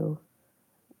who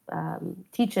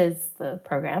teaches the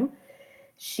program,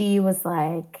 she was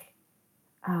like,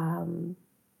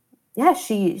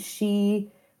 she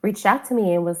reached out to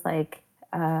me and was like,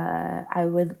 I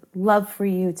would love for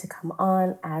you to come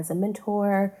on as a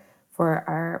mentor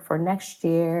for next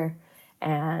year.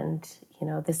 And,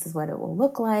 this is what it will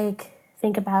look like.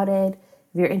 Think about it.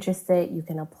 If you're interested, you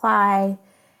can apply.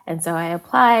 And so I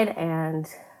applied and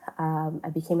I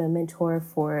became a mentor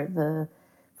for the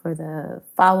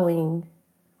following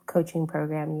coaching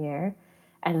program year.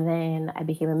 And then I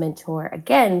became a mentor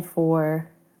again for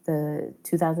the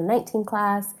 2019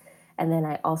 class. And then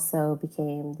I also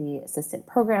became the assistant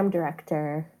program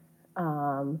director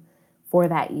for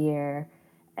that year.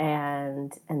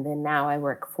 And then now I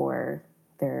work for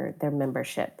their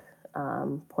membership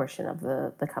portion of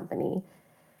the company.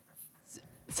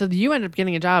 So you ended up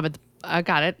getting a job at I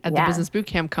got it at the Yeah. Business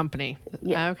Bootcamp company.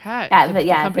 Yeah. Okay. Yeah, The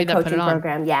company the that put it coaching on.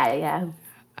 program. Yeah.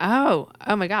 Oh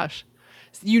my gosh.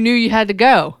 So you knew you had to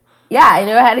go. Yeah, I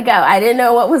knew I had to go. I didn't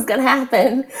know what was going to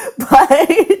happen,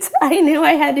 but I knew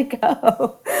I had to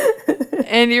go.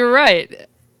 And you're right.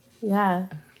 Yeah.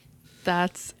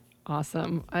 That's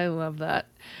awesome. I love that.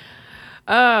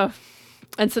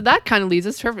 And so that kind of leads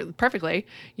us perfectly,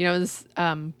 this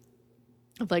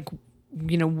like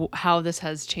how this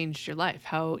has changed your life,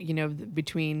 how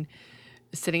between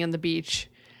sitting on the beach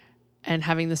and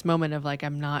having this moment of like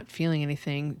I'm not feeling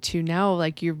anything to now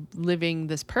like you're living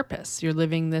this purpose, you're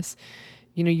living this,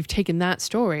 you've taken that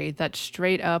story that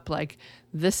straight up like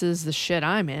this is the shit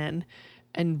I'm in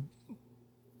and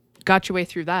got your way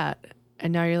through that,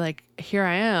 and now you're like, here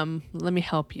I am, let me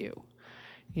help you,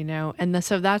 and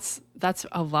so that's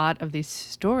a lot of these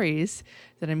stories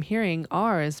that I'm hearing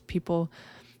are is people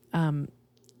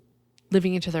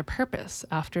living into their purpose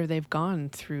after they've gone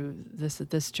through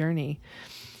this journey.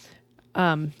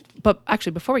 But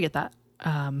actually, before we get that,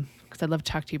 because I'd love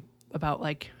to talk to you about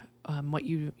like what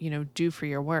you do for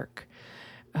your work,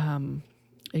 in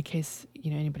case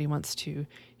anybody wants to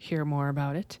hear more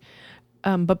about it.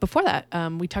 But before that,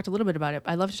 we talked a little bit about it.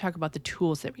 I love to talk about the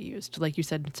tools that we used. Like you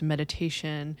said, it's a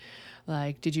meditation.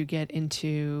 Like, did you get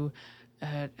into,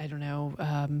 I don't know,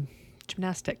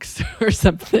 gymnastics or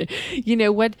something?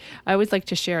 What I always like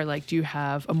to share, like, do you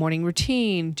have a morning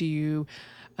routine? Do you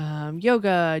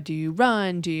yoga? Do you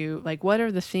run? Do you like, what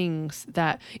are the things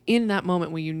that in that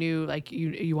moment when you knew like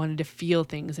you wanted to feel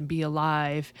things and be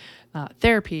alive,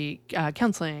 therapy,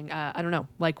 counseling, I don't know,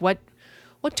 like what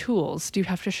tools do you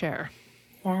have to share?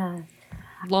 Yeah.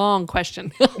 Long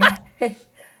question.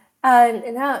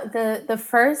 No, the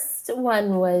first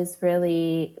one was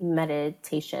really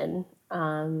meditation.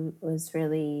 Was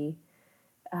really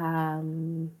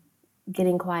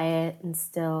getting quiet and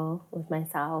still with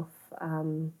myself.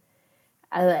 I,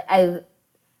 I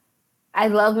I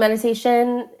love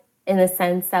meditation in the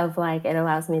sense of like it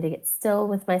allows me to get still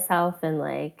with myself and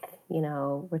like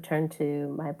return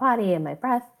to my body and my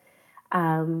breath.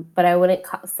 But I wouldn't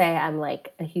say I'm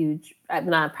like I'm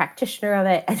not a practitioner of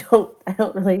it. I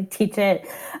don't really teach it.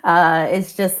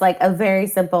 It's just like a very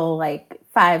simple, like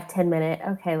 5-10 minute.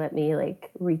 Okay, let me like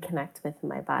reconnect with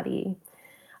my body.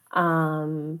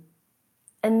 And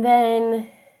then,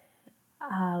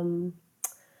 um,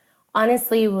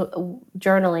 honestly,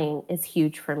 journaling is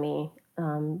huge for me.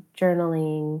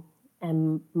 Journaling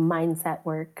and mindset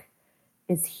work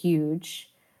is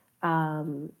huge.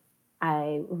 Um,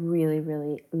 I really,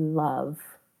 really love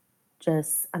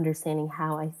just understanding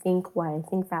how I think, why I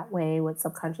think that way, what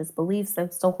subconscious beliefs I'm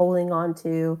still holding on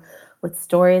to, what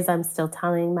stories I'm still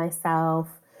telling myself,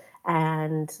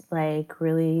 and like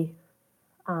really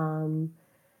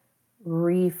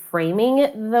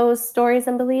reframing those stories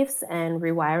and beliefs and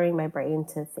rewiring my brain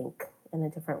to think in a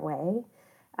different way.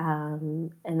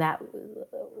 And that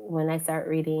when I start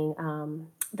reading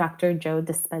Dr. Joe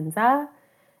Dispenza,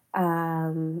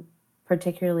 um,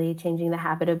 particularly changing the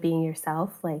habit of being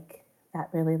yourself, like that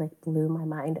really like blew my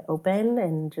mind open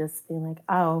and just being like,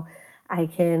 oh, I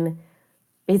can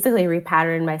basically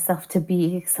repattern myself to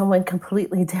be someone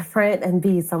completely different and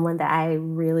be someone that I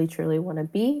really truly want to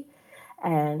be.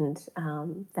 And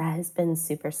that has been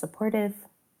super supportive.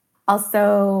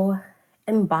 Also,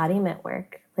 embodiment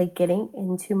work, like getting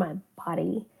into my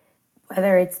body,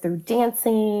 whether it's through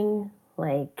dancing,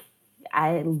 like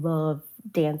I love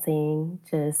dancing,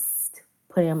 just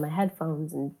putting on my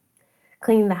headphones and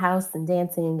cleaning the house and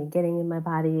dancing and getting in my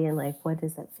body and like what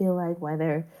does that feel like,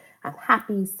 whether I'm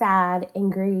happy, sad,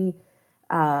 angry,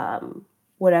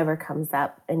 whatever comes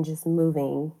up, and just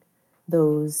moving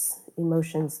those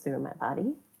emotions through my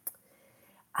body.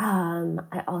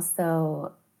 I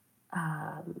also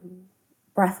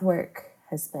breath work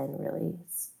has been really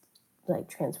like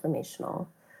transformational,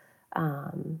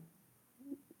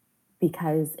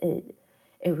 because it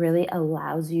really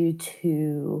allows you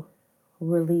to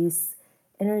release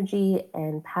energy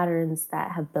and patterns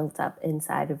that have built up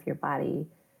inside of your body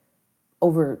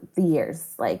over the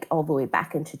years, like all the way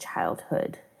back into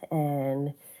childhood,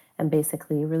 and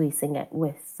basically releasing it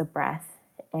with the breath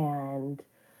and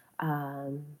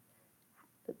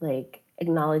like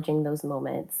acknowledging those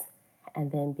moments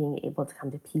and then being able to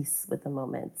come to peace with the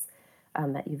moments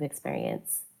that you've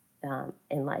experienced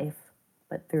in life,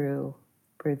 but through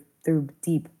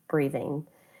deep breathing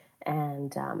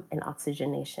and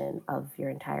oxygenation of your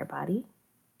entire body.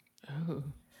 Oh,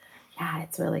 Yeah,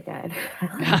 it's really good. I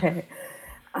yeah. love it.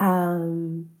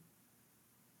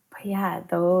 But yeah,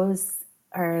 those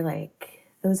are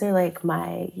like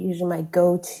my usually my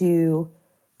go-to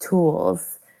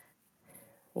tools.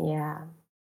 Yeah.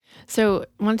 So,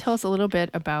 want to tell us a little bit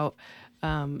about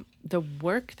the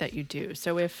work that you do?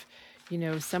 So, if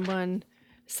someone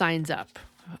signs up,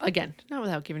 again, not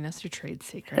without giving us your trade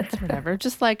secrets or whatever,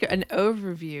 just like an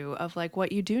overview of like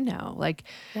what you do now, like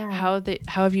Yeah. how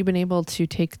have you been able to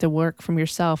take the work from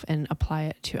yourself and apply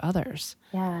it to others?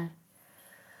 Yeah.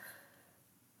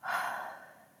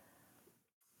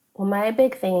 Well, my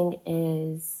big thing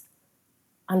is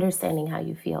understanding how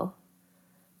you feel.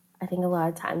 I think a lot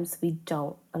of times we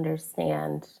don't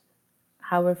understand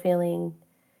how we're feeling.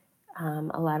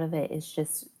 A lot of it is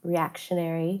just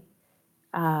reactionary.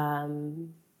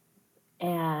 Um,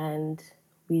 and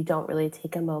we don't really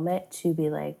take a moment to be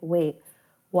like, wait,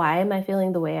 why am I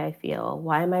feeling the way I feel?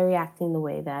 Why am I reacting the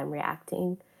way that I'm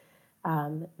reacting?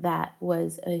 That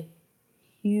was a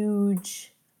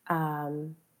huge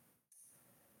um,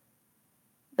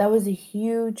 that was a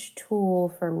huge tool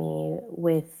for me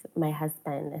with my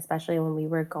husband, especially when we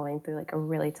were going through like a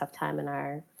really tough time in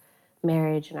our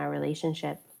marriage and our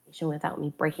relationship, even without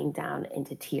me breaking down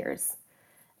into tears.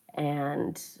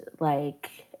 And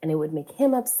and it would make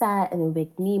him upset and it would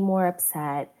make me more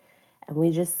upset. And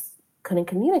we just couldn't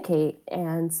communicate.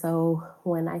 And so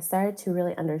when I started to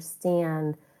really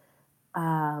understand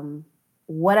um,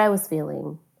 what I was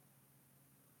feeling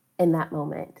in that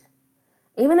moment,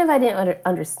 even if I didn't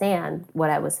understand what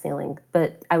I was feeling,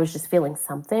 but I was just feeling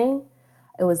something,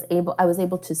 I was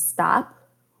able to stop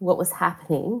what was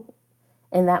happening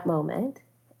in that moment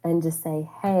and just say,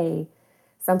 "Hey,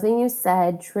 something you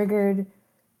said triggered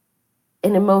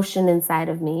an emotion inside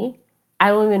of me. I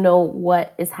don't even know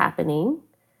what is happening,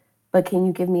 but can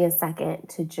you give me a second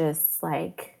to just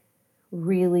like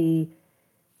really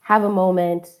have a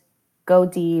moment, go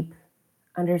deep,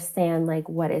 understand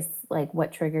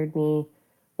what triggered me,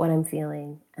 what I'm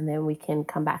feeling, and then we can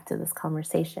come back to this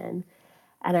conversation."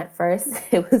 And at first,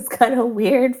 it was kind of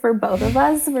weird for both of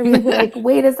us for me to be like,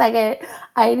 "Wait a second,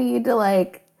 I need to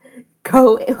like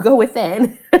go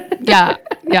within." Yeah,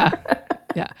 yeah,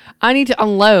 yeah. I need to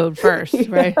unload first,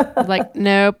 right? Like,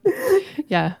 nope.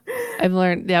 Yeah. I've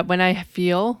learned that when I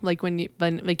feel like when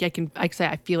like I can say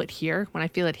I feel it here. When I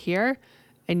feel it here,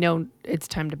 I know it's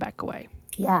time to back away.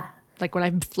 Yeah, Like when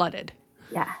I'm flooded.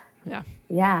 yeah, Yeah.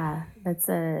 yeah.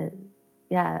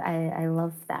 I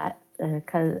love that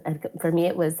because for me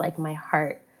it was like my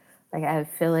heart, like I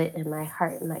feel it in my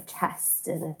heart and my chest,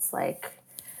 and it's like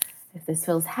if this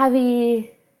feels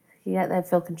heavy, yeah, I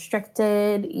feel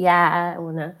constricted. Yeah, I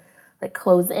want to like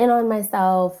close in on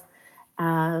myself.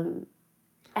 Um,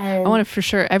 I want and to for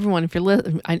sure everyone if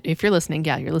you're listening,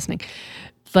 yeah, you're listening.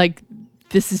 Like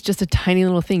this is just a tiny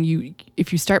little thing.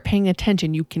 If you start paying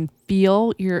attention, you can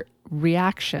feel your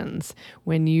reactions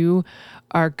when you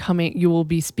you will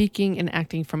be speaking and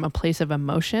acting from a place of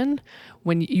emotion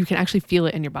when you can actually feel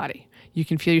it in your body. You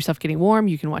can feel yourself getting warm,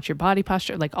 you can watch your body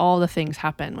posture, like all the things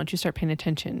happen once you start paying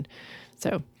attention.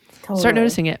 So start totally,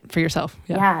 noticing it for yourself.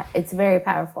 Yeah. yeah, it's very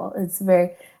powerful.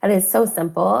 And it's so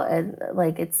simple, and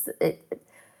like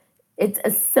it's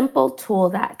a simple tool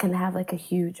that can have like a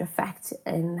huge effect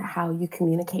in how you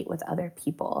communicate with other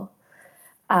people.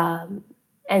 Um,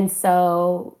 and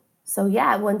so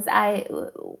yeah,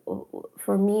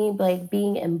 for me, like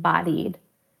being embodied,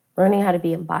 learning how to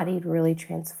be embodied really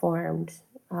transformed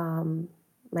um,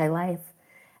 my life.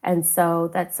 And so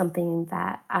that's something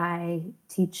that I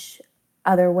teach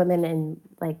other women in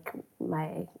like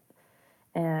my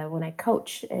when I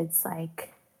coach. It's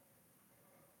like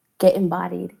get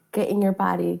embodied, get in your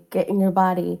body, get in your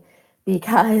body,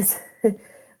 because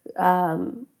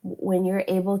when you're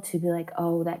able to be like,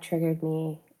 oh, that triggered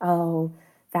me. Oh,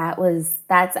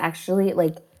 that's actually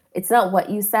like, it's not what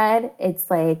you said. It's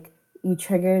like you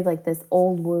triggered like this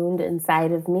old wound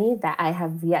inside of me that I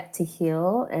have yet to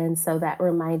heal. And so that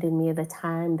reminded me of the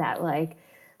time that like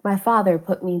my father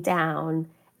put me down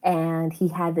and he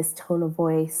had this tone of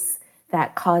voice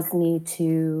that caused me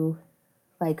to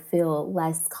like feel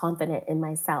less confident in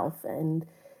myself. And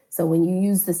so when you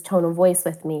use this tone of voice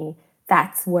with me,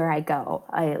 that's where I go.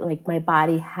 I like my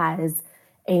body has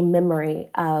a memory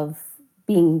of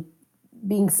being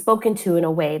being spoken to in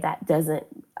a way that doesn't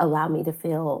allow me to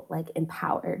feel like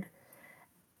empowered.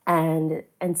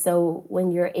 And so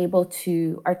when you're able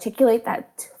to articulate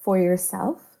that for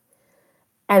yourself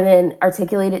and then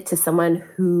articulate it to someone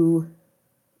who,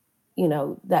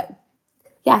 that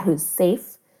who's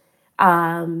safe,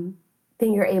 then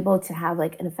you're able to have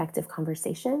like an effective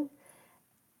conversation.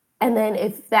 And then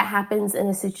if that happens in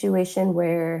a situation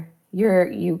where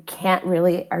you can't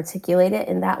really articulate it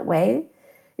in that way,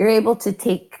 you're able to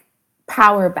take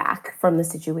power back from the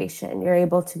situation. You're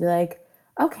able to be like,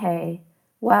 okay,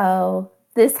 well,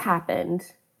 this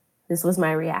happened. This was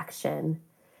my reaction.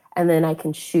 And then I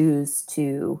can choose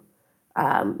to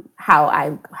how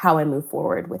I move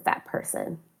forward with that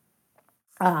person.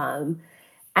 And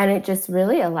it just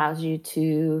really allows you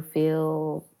to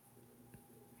feel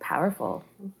powerful.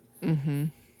 Mm-hmm.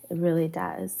 It really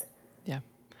does. Yeah.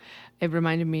 It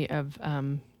reminded me of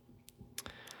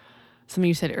something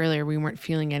you said earlier. We weren't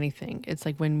feeling anything. It's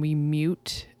like when we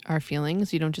mute our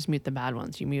feelings, you don't just mute the bad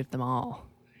ones, you mute them all,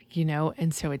 you know?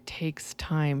 And so it takes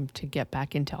time to get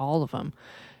back into all of them.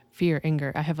 Fear,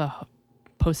 anger. I have a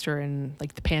poster in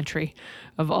like the pantry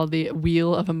of all the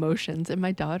wheel of emotions. And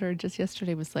my daughter just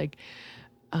yesterday was like,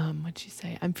 what'd she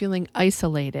say? I'm feeling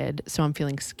isolated, so I'm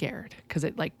feeling scared, because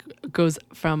it like goes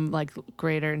from like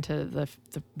greater into the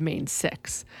main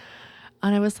 6.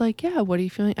 And I was like, yeah, what are you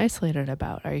feeling isolated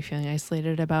about? Are you feeling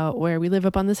isolated about where we live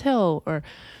up on this hill? Or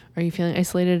are you feeling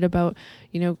isolated about,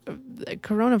 you know, the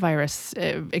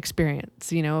coronavirus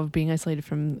experience, you know, of being isolated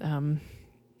from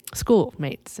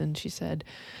schoolmates? And she said,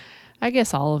 I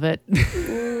guess all of it. And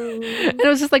it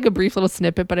was just like a brief little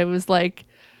snippet, but it was like,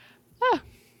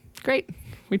 great.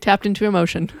 We tapped into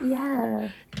emotion. Yeah.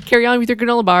 Carry on with your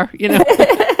granola bar, you know.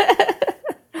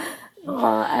 Oh,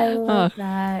 I love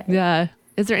that. Yeah.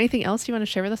 Is there anything else you want to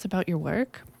share with us about your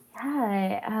work?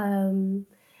 Yeah. And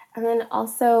then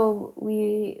also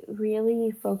we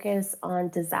really focus on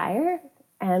desire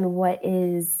and what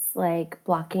is like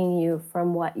blocking you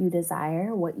from what you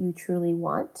desire, what you truly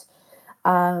want.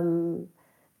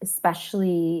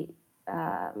 Especially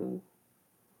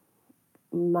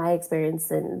my experience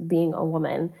in being a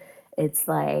woman, it's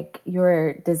like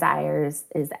your desires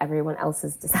is everyone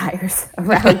else's desires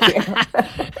around you.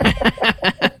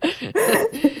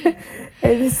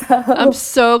 And so, I'm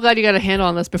so glad you got a handle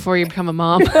on this before you become a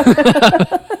mom. me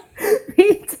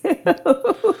too.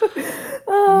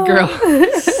 Girl,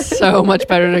 so much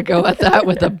better to go at that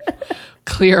with a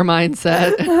clear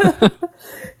mindset.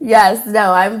 Yes,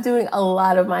 no, I'm doing a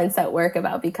lot of mindset work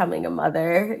about becoming a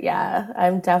mother. Yeah,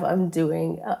 I'm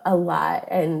doing a lot,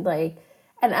 and like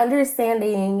and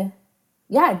understanding,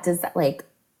 yeah, does that like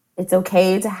it's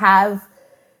okay to have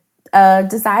a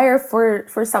desire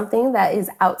for something that is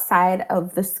outside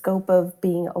of the scope of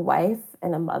being a wife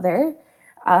and a mother.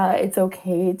 It's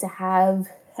okay to have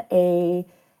a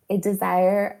a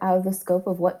desire out of the scope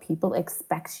of what people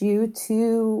expect you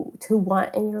to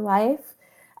want in your life.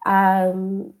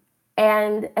 Um,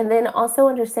 and then also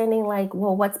understanding like,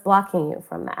 well, what's blocking you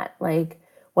from that? Like,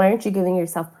 why aren't you giving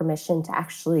yourself permission to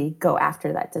actually go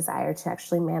after that desire, to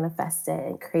actually manifest it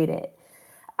and create it?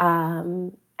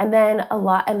 And then a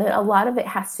lot of it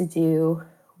has to do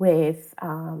with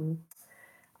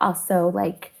also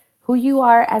like who you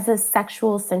are as a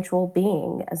sexual sensual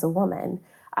being, as a woman.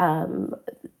 um,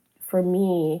 for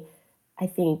me, I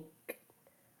think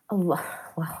a lot,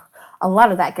 well, a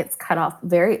lot of that gets cut off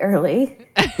very early.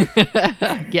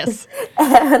 Yes.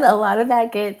 And a lot of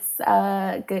that gets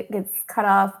cut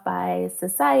off by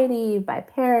society, by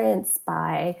parents,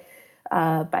 by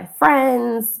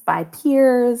friends, by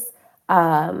peers.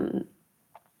 Um,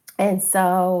 and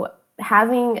so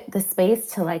having the space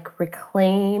to like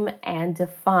reclaim and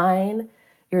define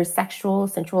your sexual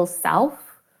sensual self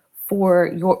for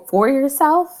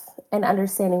yourself, and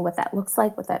understanding what that looks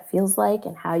like, what that feels like,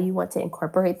 and how you want to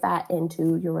incorporate that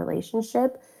into your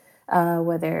relationship,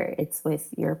 whether it's with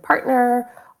your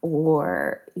partner,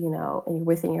 or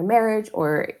within your marriage,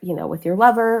 or with your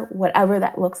lover, whatever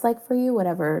that looks like for you,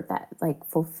 whatever that like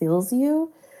fulfills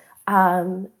you,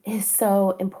 is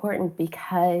so important.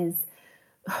 Because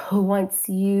once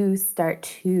you start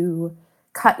to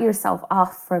cut yourself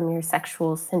off from your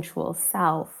sexual sensual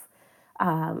self,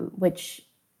 which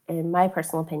in my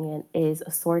personal opinion is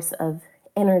a source of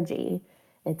energy,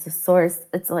 it's a source,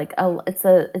 it's like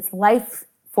it's life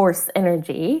force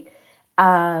energy.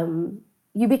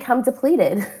 You become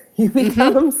depleted. You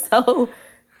become so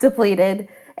depleted,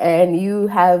 and you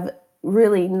have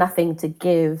really nothing to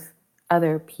give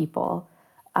other people,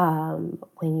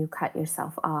 when you cut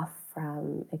yourself off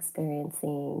from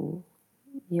experiencing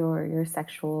your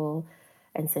sexual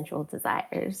and sensual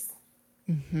desires.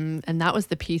 And that was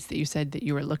the piece that you said that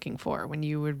you were looking for when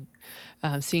you were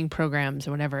seeing programs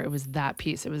or whatever. It was that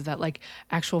piece. It was that like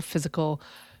actual physical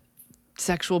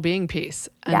sexual being piece.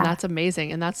 And Yeah. that's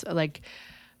amazing. And that's like,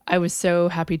 I was so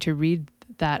happy to read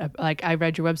that. Like I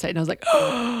read your website and I was like,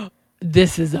 oh,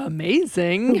 this is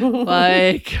amazing.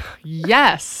 Like,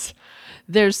 yes,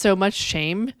 there's so much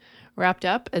shame wrapped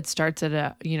up. It starts at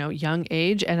a, young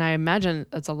age. And I imagine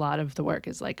that's a lot of the work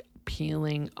is like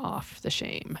peeling off the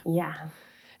shame. Yeah.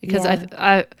 Because Yeah.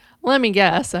 I let me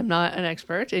guess, I'm not an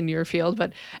expert in your field,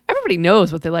 but everybody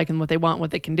knows what they like and what they want, what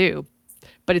they can do,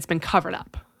 but it's been covered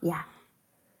up. Yeah.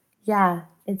 Yeah.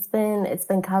 It's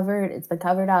been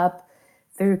covered up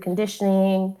through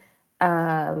conditioning,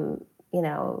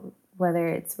 whether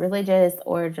it's religious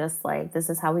or just like this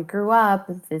is how we grew up.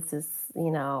 This is,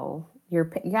 your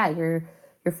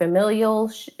familial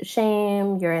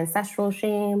shame, your ancestral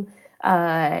shame,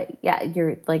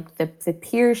 your like the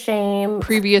peer shame,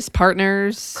 Previous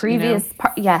partners, previous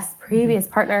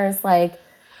partners, like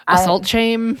assault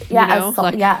shame,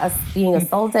 assault, being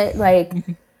assaulted, like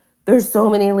there's so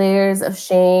many layers of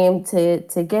shame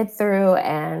to get through,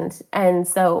 and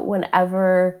so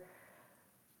whenever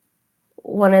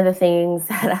one of the things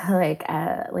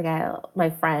that my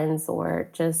friends or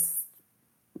just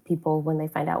people, when they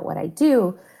find out what I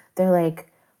do, they're like,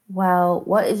 well,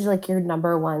 what is like your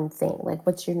number one thing? Like,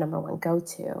 what's your number one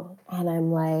go-to? And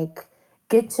I'm like,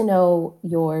 get to know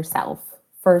yourself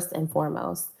first and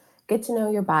foremost. Get to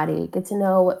know your body, get to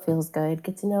know what feels good,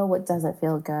 get to know what doesn't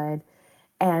feel good.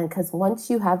 And because once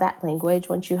you have that language,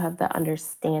 once you have the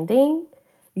understanding,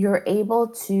 you're able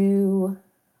to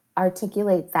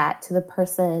articulate that to the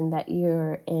person that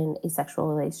you're in a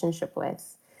sexual relationship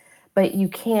with. But you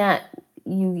can't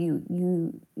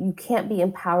you can't be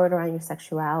empowered around your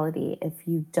sexuality if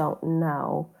you don't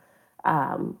know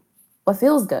what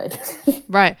feels good.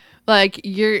 Right. Like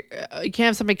you can't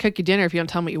have somebody cook you dinner if you don't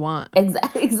tell them what you want.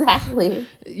 Exactly.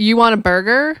 You want a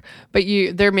burger, but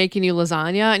they're making you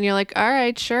lasagna and you're like, all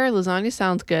right, sure, lasagna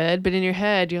sounds good. But in your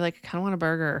head, you're like, I kind of want a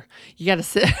burger. You got to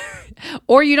sit,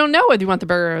 or you don't know whether you want the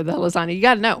burger or the lasagna. You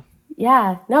got to know.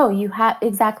 Yeah, no, you have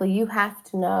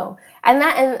to know. And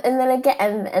then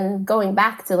again, and going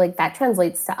back to like that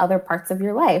translates to other parts of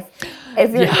your life.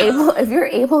 If you're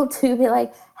able to be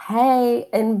like, hey,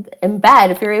 in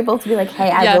bed, if you're able to be like, hey,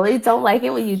 I really don't like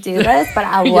it when you do this, but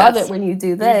I love it when you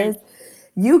do this,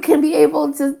 you can be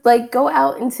able to like go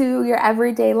out into your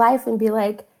everyday life and be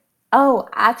like, oh,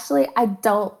 actually, I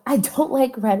don't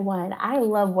like red wine. I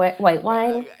love white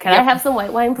wine. Can I have some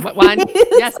white wine, please? White wine,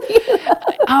 yes.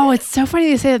 Oh, it's so funny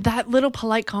you say that little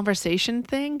polite conversation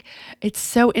thing. It's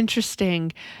so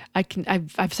interesting.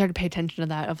 I've started to pay attention to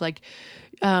that of like,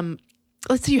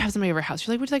 let's say you have somebody over your house.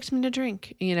 You're like, would you like something to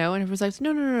drink? And everyone's like,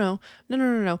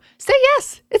 no. Say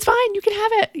yes. It's fine. You can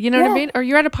have it. You know what I mean? Or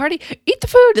you're at a party. Eat the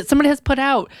food that somebody has put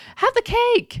out. Have the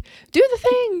cake. Do the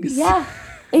things. Yeah.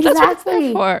 Exactly. That's what it's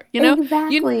there for,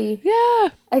 Exactly.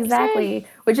 Exactly. Same.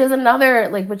 Which is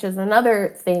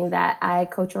another thing that I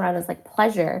coach around is like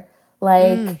pleasure.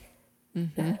 Like,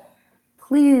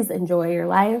 please enjoy your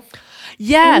life.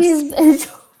 Yes.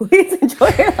 Please enjoy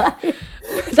your life.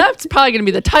 That's probably going to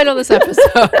be the title of this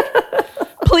episode.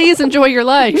 Please enjoy your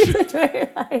life. Please enjoy your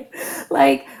life.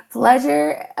 Like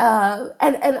pleasure,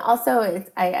 and also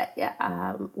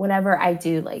whenever I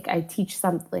do, like I teach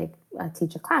I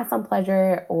teach a class on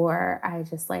pleasure, or I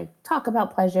just like talk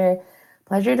about pleasure.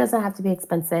 Pleasure doesn't have to be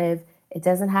expensive. It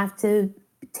doesn't have to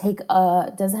take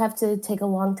a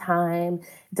long time.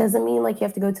 It doesn't mean like you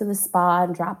have to go to the spa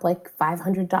and drop like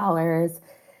 $500.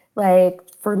 Like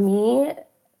for me,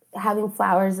 having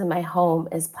flowers in my home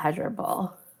is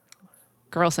pleasurable.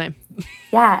 Girl, same.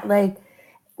 Yeah,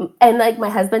 and my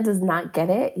husband does not get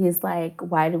it. He's like,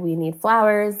 why do we need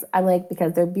flowers? I'm like,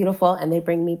 because they're beautiful and they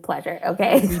bring me pleasure.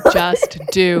 Okay. We just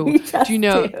do. Do you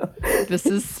know, this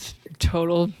is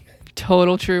total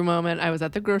true moment. I was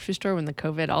at the grocery store when the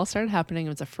COVID all started happening. It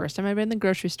was the first time I'd been in the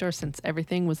grocery store since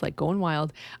everything was like going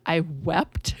wild. I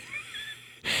wept.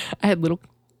 I had little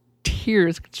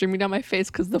tears streaming down my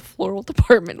face because the floral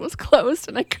department was closed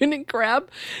and I couldn't grab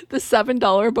the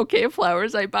 $7 bouquet of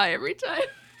flowers I buy every time.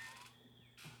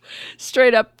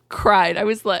 Straight up cried. I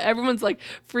was like, everyone's like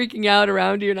freaking out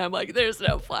around you and I'm like, there's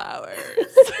no flowers.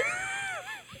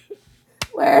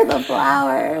 Where are the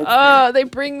flowers? Oh, they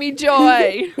bring me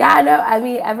joy. Yeah, no, I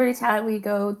mean, every time we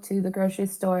go to the grocery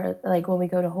store, like when we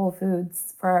go to Whole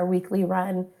Foods for our weekly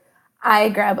run, I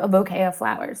grab a bouquet of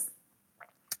flowers.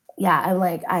 Yeah, I'm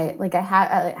like, I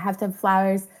have to have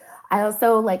flowers. I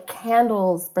also like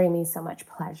candles bring me so much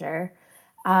pleasure.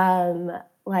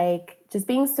 Like just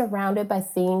being surrounded by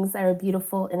things that are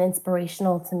beautiful and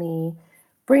inspirational to me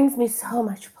brings me so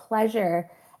much pleasure,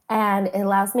 and it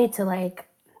allows me to like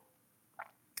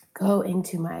go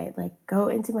into my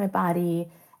body,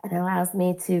 and it allows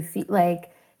me to feel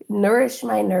like nourish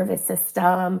my nervous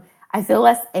system. I feel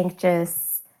less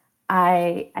anxious.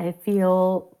 I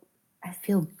feel I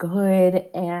feel good.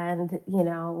 And,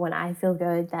 when I feel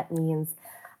good, that means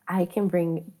I can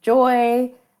bring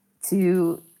joy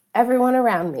to everyone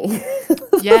around me.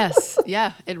 Yes.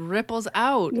 Yeah. It ripples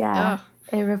out. Yeah,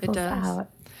 Oh, it it ripples does. out.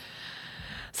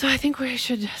 So I think we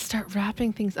should start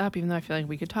wrapping things up, even though I feel like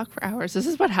we could talk for hours. This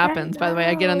is what I happens, by the way.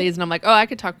 I get on know. these and I'm like, oh, I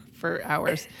could talk for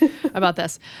hours about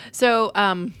this. So,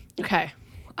 okay.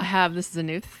 This is a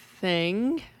new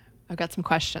thing. I've got some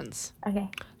questions. Okay.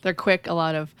 They're quick, a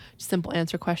lot of simple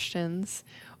answer questions.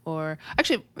 Or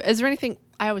actually, is there anything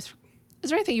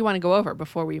you want to go over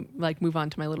before we like move on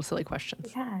to my little silly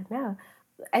questions? Yeah, no.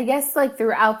 I guess like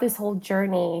throughout this whole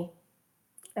journey,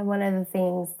 and one of the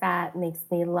things that makes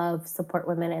me love support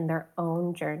women in their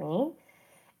own journey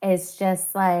is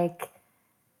just like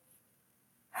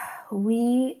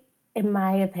in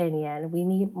my opinion, we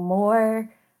need more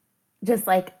just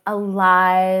like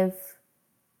alive,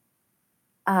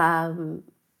 um,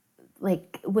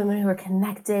 like women who are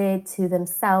connected to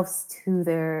themselves, to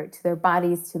their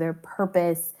bodies, to their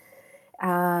purpose,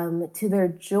 to their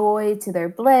joy, to their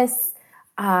bliss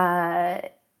uh,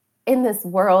 in this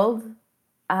world.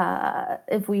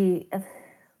 If we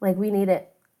need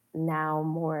it now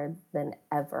more than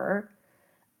ever.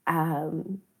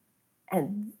 Um,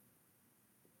 and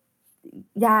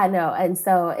yeah, no, and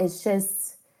so it's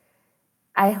just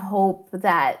I hope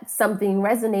that something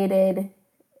resonated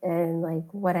in like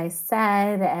what I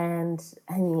said, and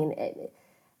I mean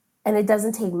it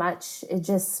doesn't take much. It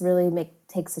just really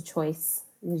takes a choice.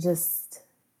 You just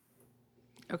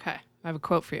Okay. I have a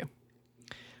quote for you.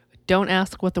 Don't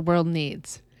ask what the world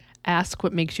needs. Ask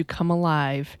what makes you come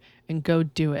alive and go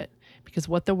do it. Because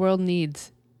what the world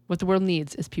needs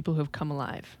is people who have come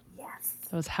alive. yes,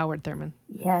 That was Howard Thurman.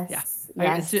 Yeah. yes,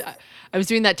 I was, yes. I was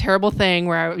doing that terrible thing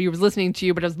where I was listening to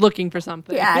you, but I was looking for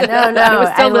something. Yeah, no, I was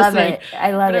still I love listening. it.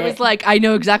 I love But it it. was like, I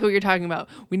know exactly what you're talking about.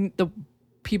 We need the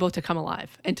people to come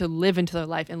alive and to live into their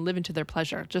life and live into their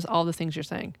pleasure. Just all the things you're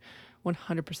saying.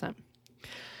 100%.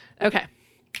 Okay.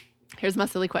 Here's my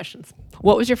silly questions.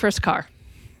 What was your first car?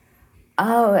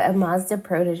 Oh, a Mazda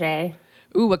Protege.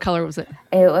 Ooh, what color was it?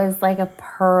 It was like a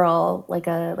pearl, like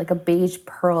a beige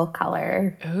pearl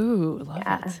color. Ooh, love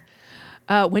Yeah.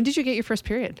 it. When did you get your first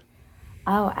period?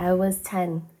 Oh, I was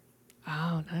 10.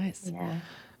 Oh, nice. Yeah.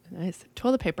 Nice.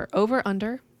 Toilet paper, over,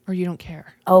 under, or you don't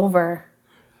care? Over.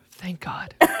 Thank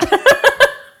God.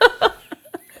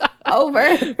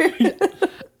 Over.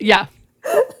 Yeah.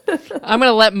 I'm going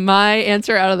to let my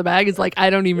answer out of the bag. It's like, I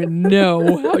don't even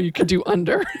know how you could do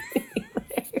under.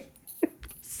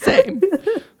 Same.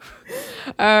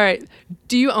 All right.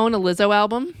 Do you own a Lizzo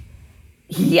album?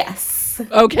 Yes.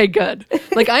 Okay, good.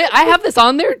 Like I have this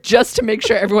on there just to make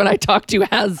sure everyone I talk to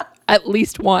has at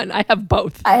least one. I have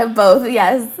both. I have both,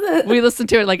 yes. We listen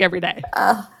to it like every day.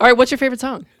 All right. What's your favorite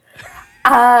song?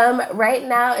 Right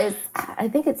now I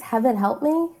think it's Heaven Help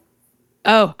Me.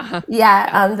 Oh, uh-huh. Yeah,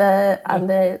 on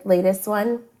the latest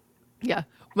one. Yeah.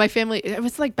 My family, it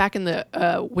was like back in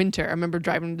the winter. I remember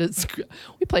driving to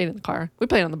we played in the car. We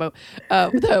played on the boat.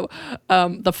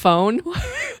 The phone.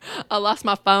 I lost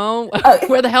my phone.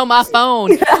 Where the hell my phone?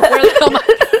 Where the hell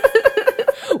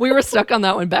my We were stuck on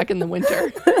that one back in the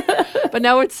winter. But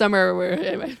now it's summer.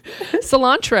 Anyway.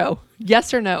 Cilantro,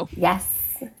 yes or no? Yes.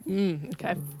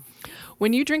 Okay.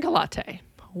 When you drink a latte,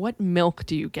 what milk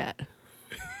do you get?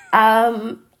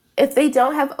 If they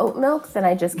don't have oat milk, then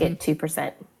I just get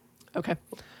 2%. Okay.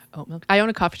 Oat milk. I own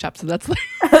a coffee shop, so that's like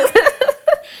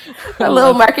A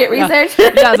little market research.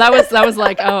 yeah, that was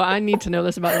like, oh, I need to know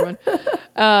this about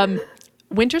everyone.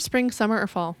 Winter, spring, summer, or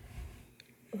fall?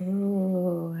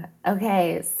 Ooh.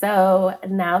 Okay, so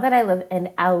now that I live in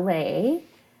LA,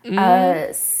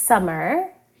 summer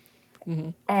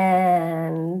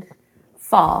and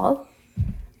fall.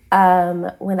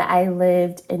 When I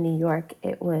lived in New York,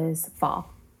 it was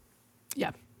fall.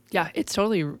 Yeah. Yeah, it's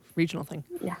totally a regional thing.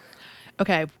 Yeah.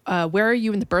 Okay. Where are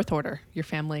you in the birth order, your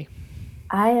family?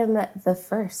 I am the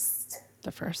first.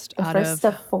 The first The out first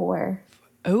of 4.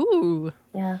 Oh.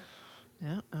 Yeah.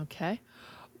 Yeah, okay.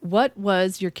 What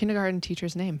was your kindergarten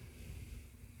teacher's name?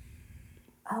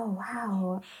 Oh,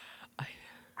 wow. I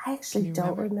actually you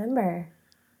don't remember.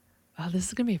 Oh, this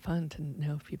is going to be fun to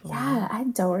know if people know. Yeah, I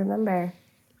don't remember.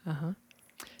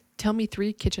 Tell me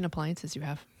 3 kitchen appliances you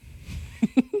have.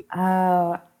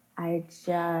 Oh,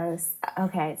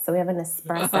 okay, so we have an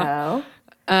espresso.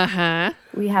 Uh-huh.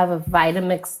 We have a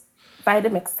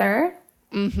Vitamixer.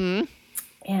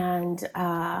 And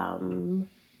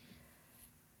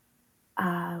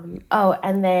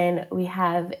and then we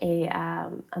have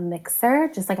a mixer,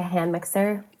 just like a hand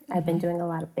mixer. I've been doing a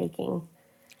lot of baking.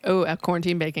 Oh,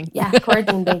 quarantine baking. Yeah,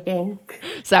 quarantine baking.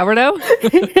 Sourdough?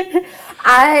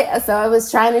 I was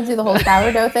trying to do the whole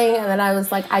sourdough thing, and then I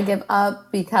was like, I give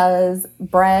up because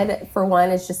bread, for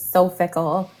one, is just so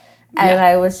fickle. And Yeah.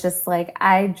 I was just like,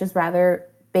 I just rather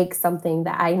bake something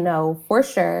that I know for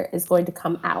sure is going to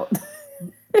come out.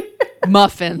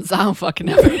 Muffins. I don't fucking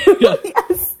know.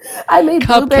 Yes. I made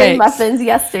blueberry Cupcakes. muffins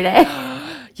yesterday.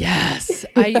 Yes.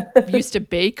 I used to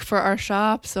bake for our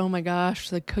shops. Oh my gosh.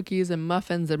 The cookies and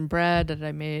muffins and bread that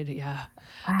I made. Yeah.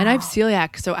 Wow. And I have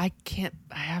celiac, so I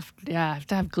have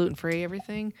to have gluten-free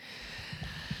everything.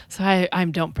 So I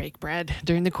don't bake bread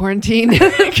during the quarantine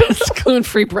because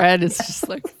gluten-free bread is just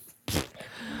like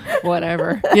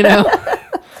whatever, you know?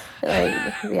 Like,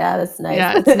 yeah, that's nice.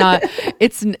 Yeah,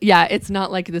 it's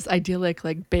not like this idyllic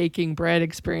like baking bread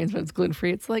experience when it's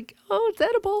gluten-free. It's like, oh, it's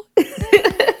edible.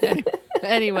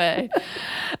 Anyway.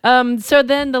 So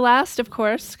then the last, of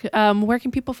course, where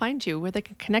can people find you, where they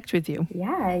can connect with you?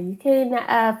 Yeah, you can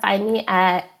find me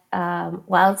at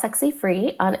Wild Sexy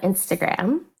Free on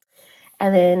Instagram,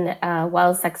 and then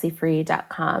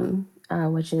wildsexyfree.com,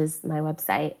 which is my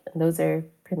website. Those are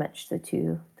pretty much the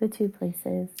two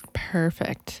places.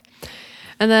 Perfect.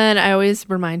 And then I always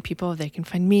remind people they can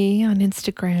find me on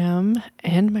Instagram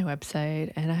and my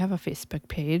website. And I have a Facebook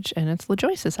page, and it's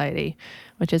LaJoie Society,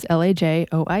 which is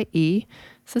LAJOIE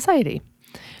Society.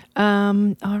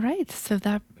 All right. So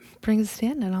that brings us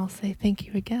in, and I'll say thank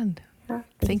you again. Oh,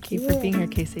 Thank you for being here,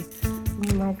 Casey.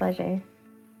 My pleasure.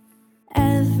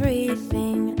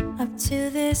 Everything up to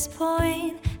this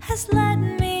point has led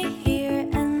me here,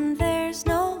 and there's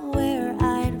nowhere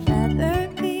I'd rather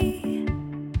be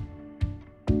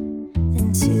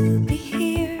than to be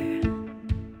here.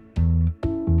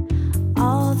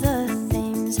 All the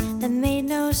things that made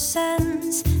no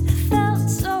sense, that felt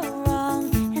so wrong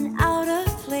and out of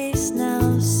place,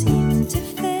 now seem to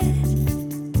fit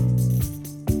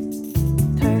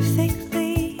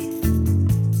perfectly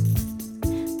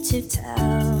to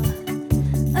tell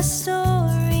a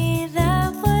story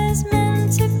that was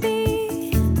meant to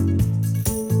be.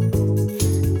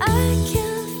 I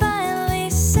can finally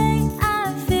say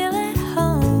I feel at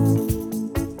home.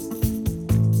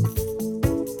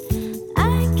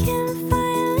 I can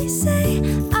finally say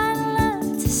I'd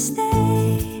love to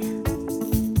stay.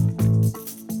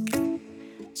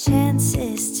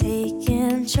 Chances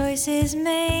taken, choices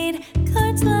made,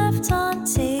 cards left on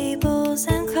tables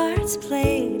and cards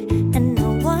played.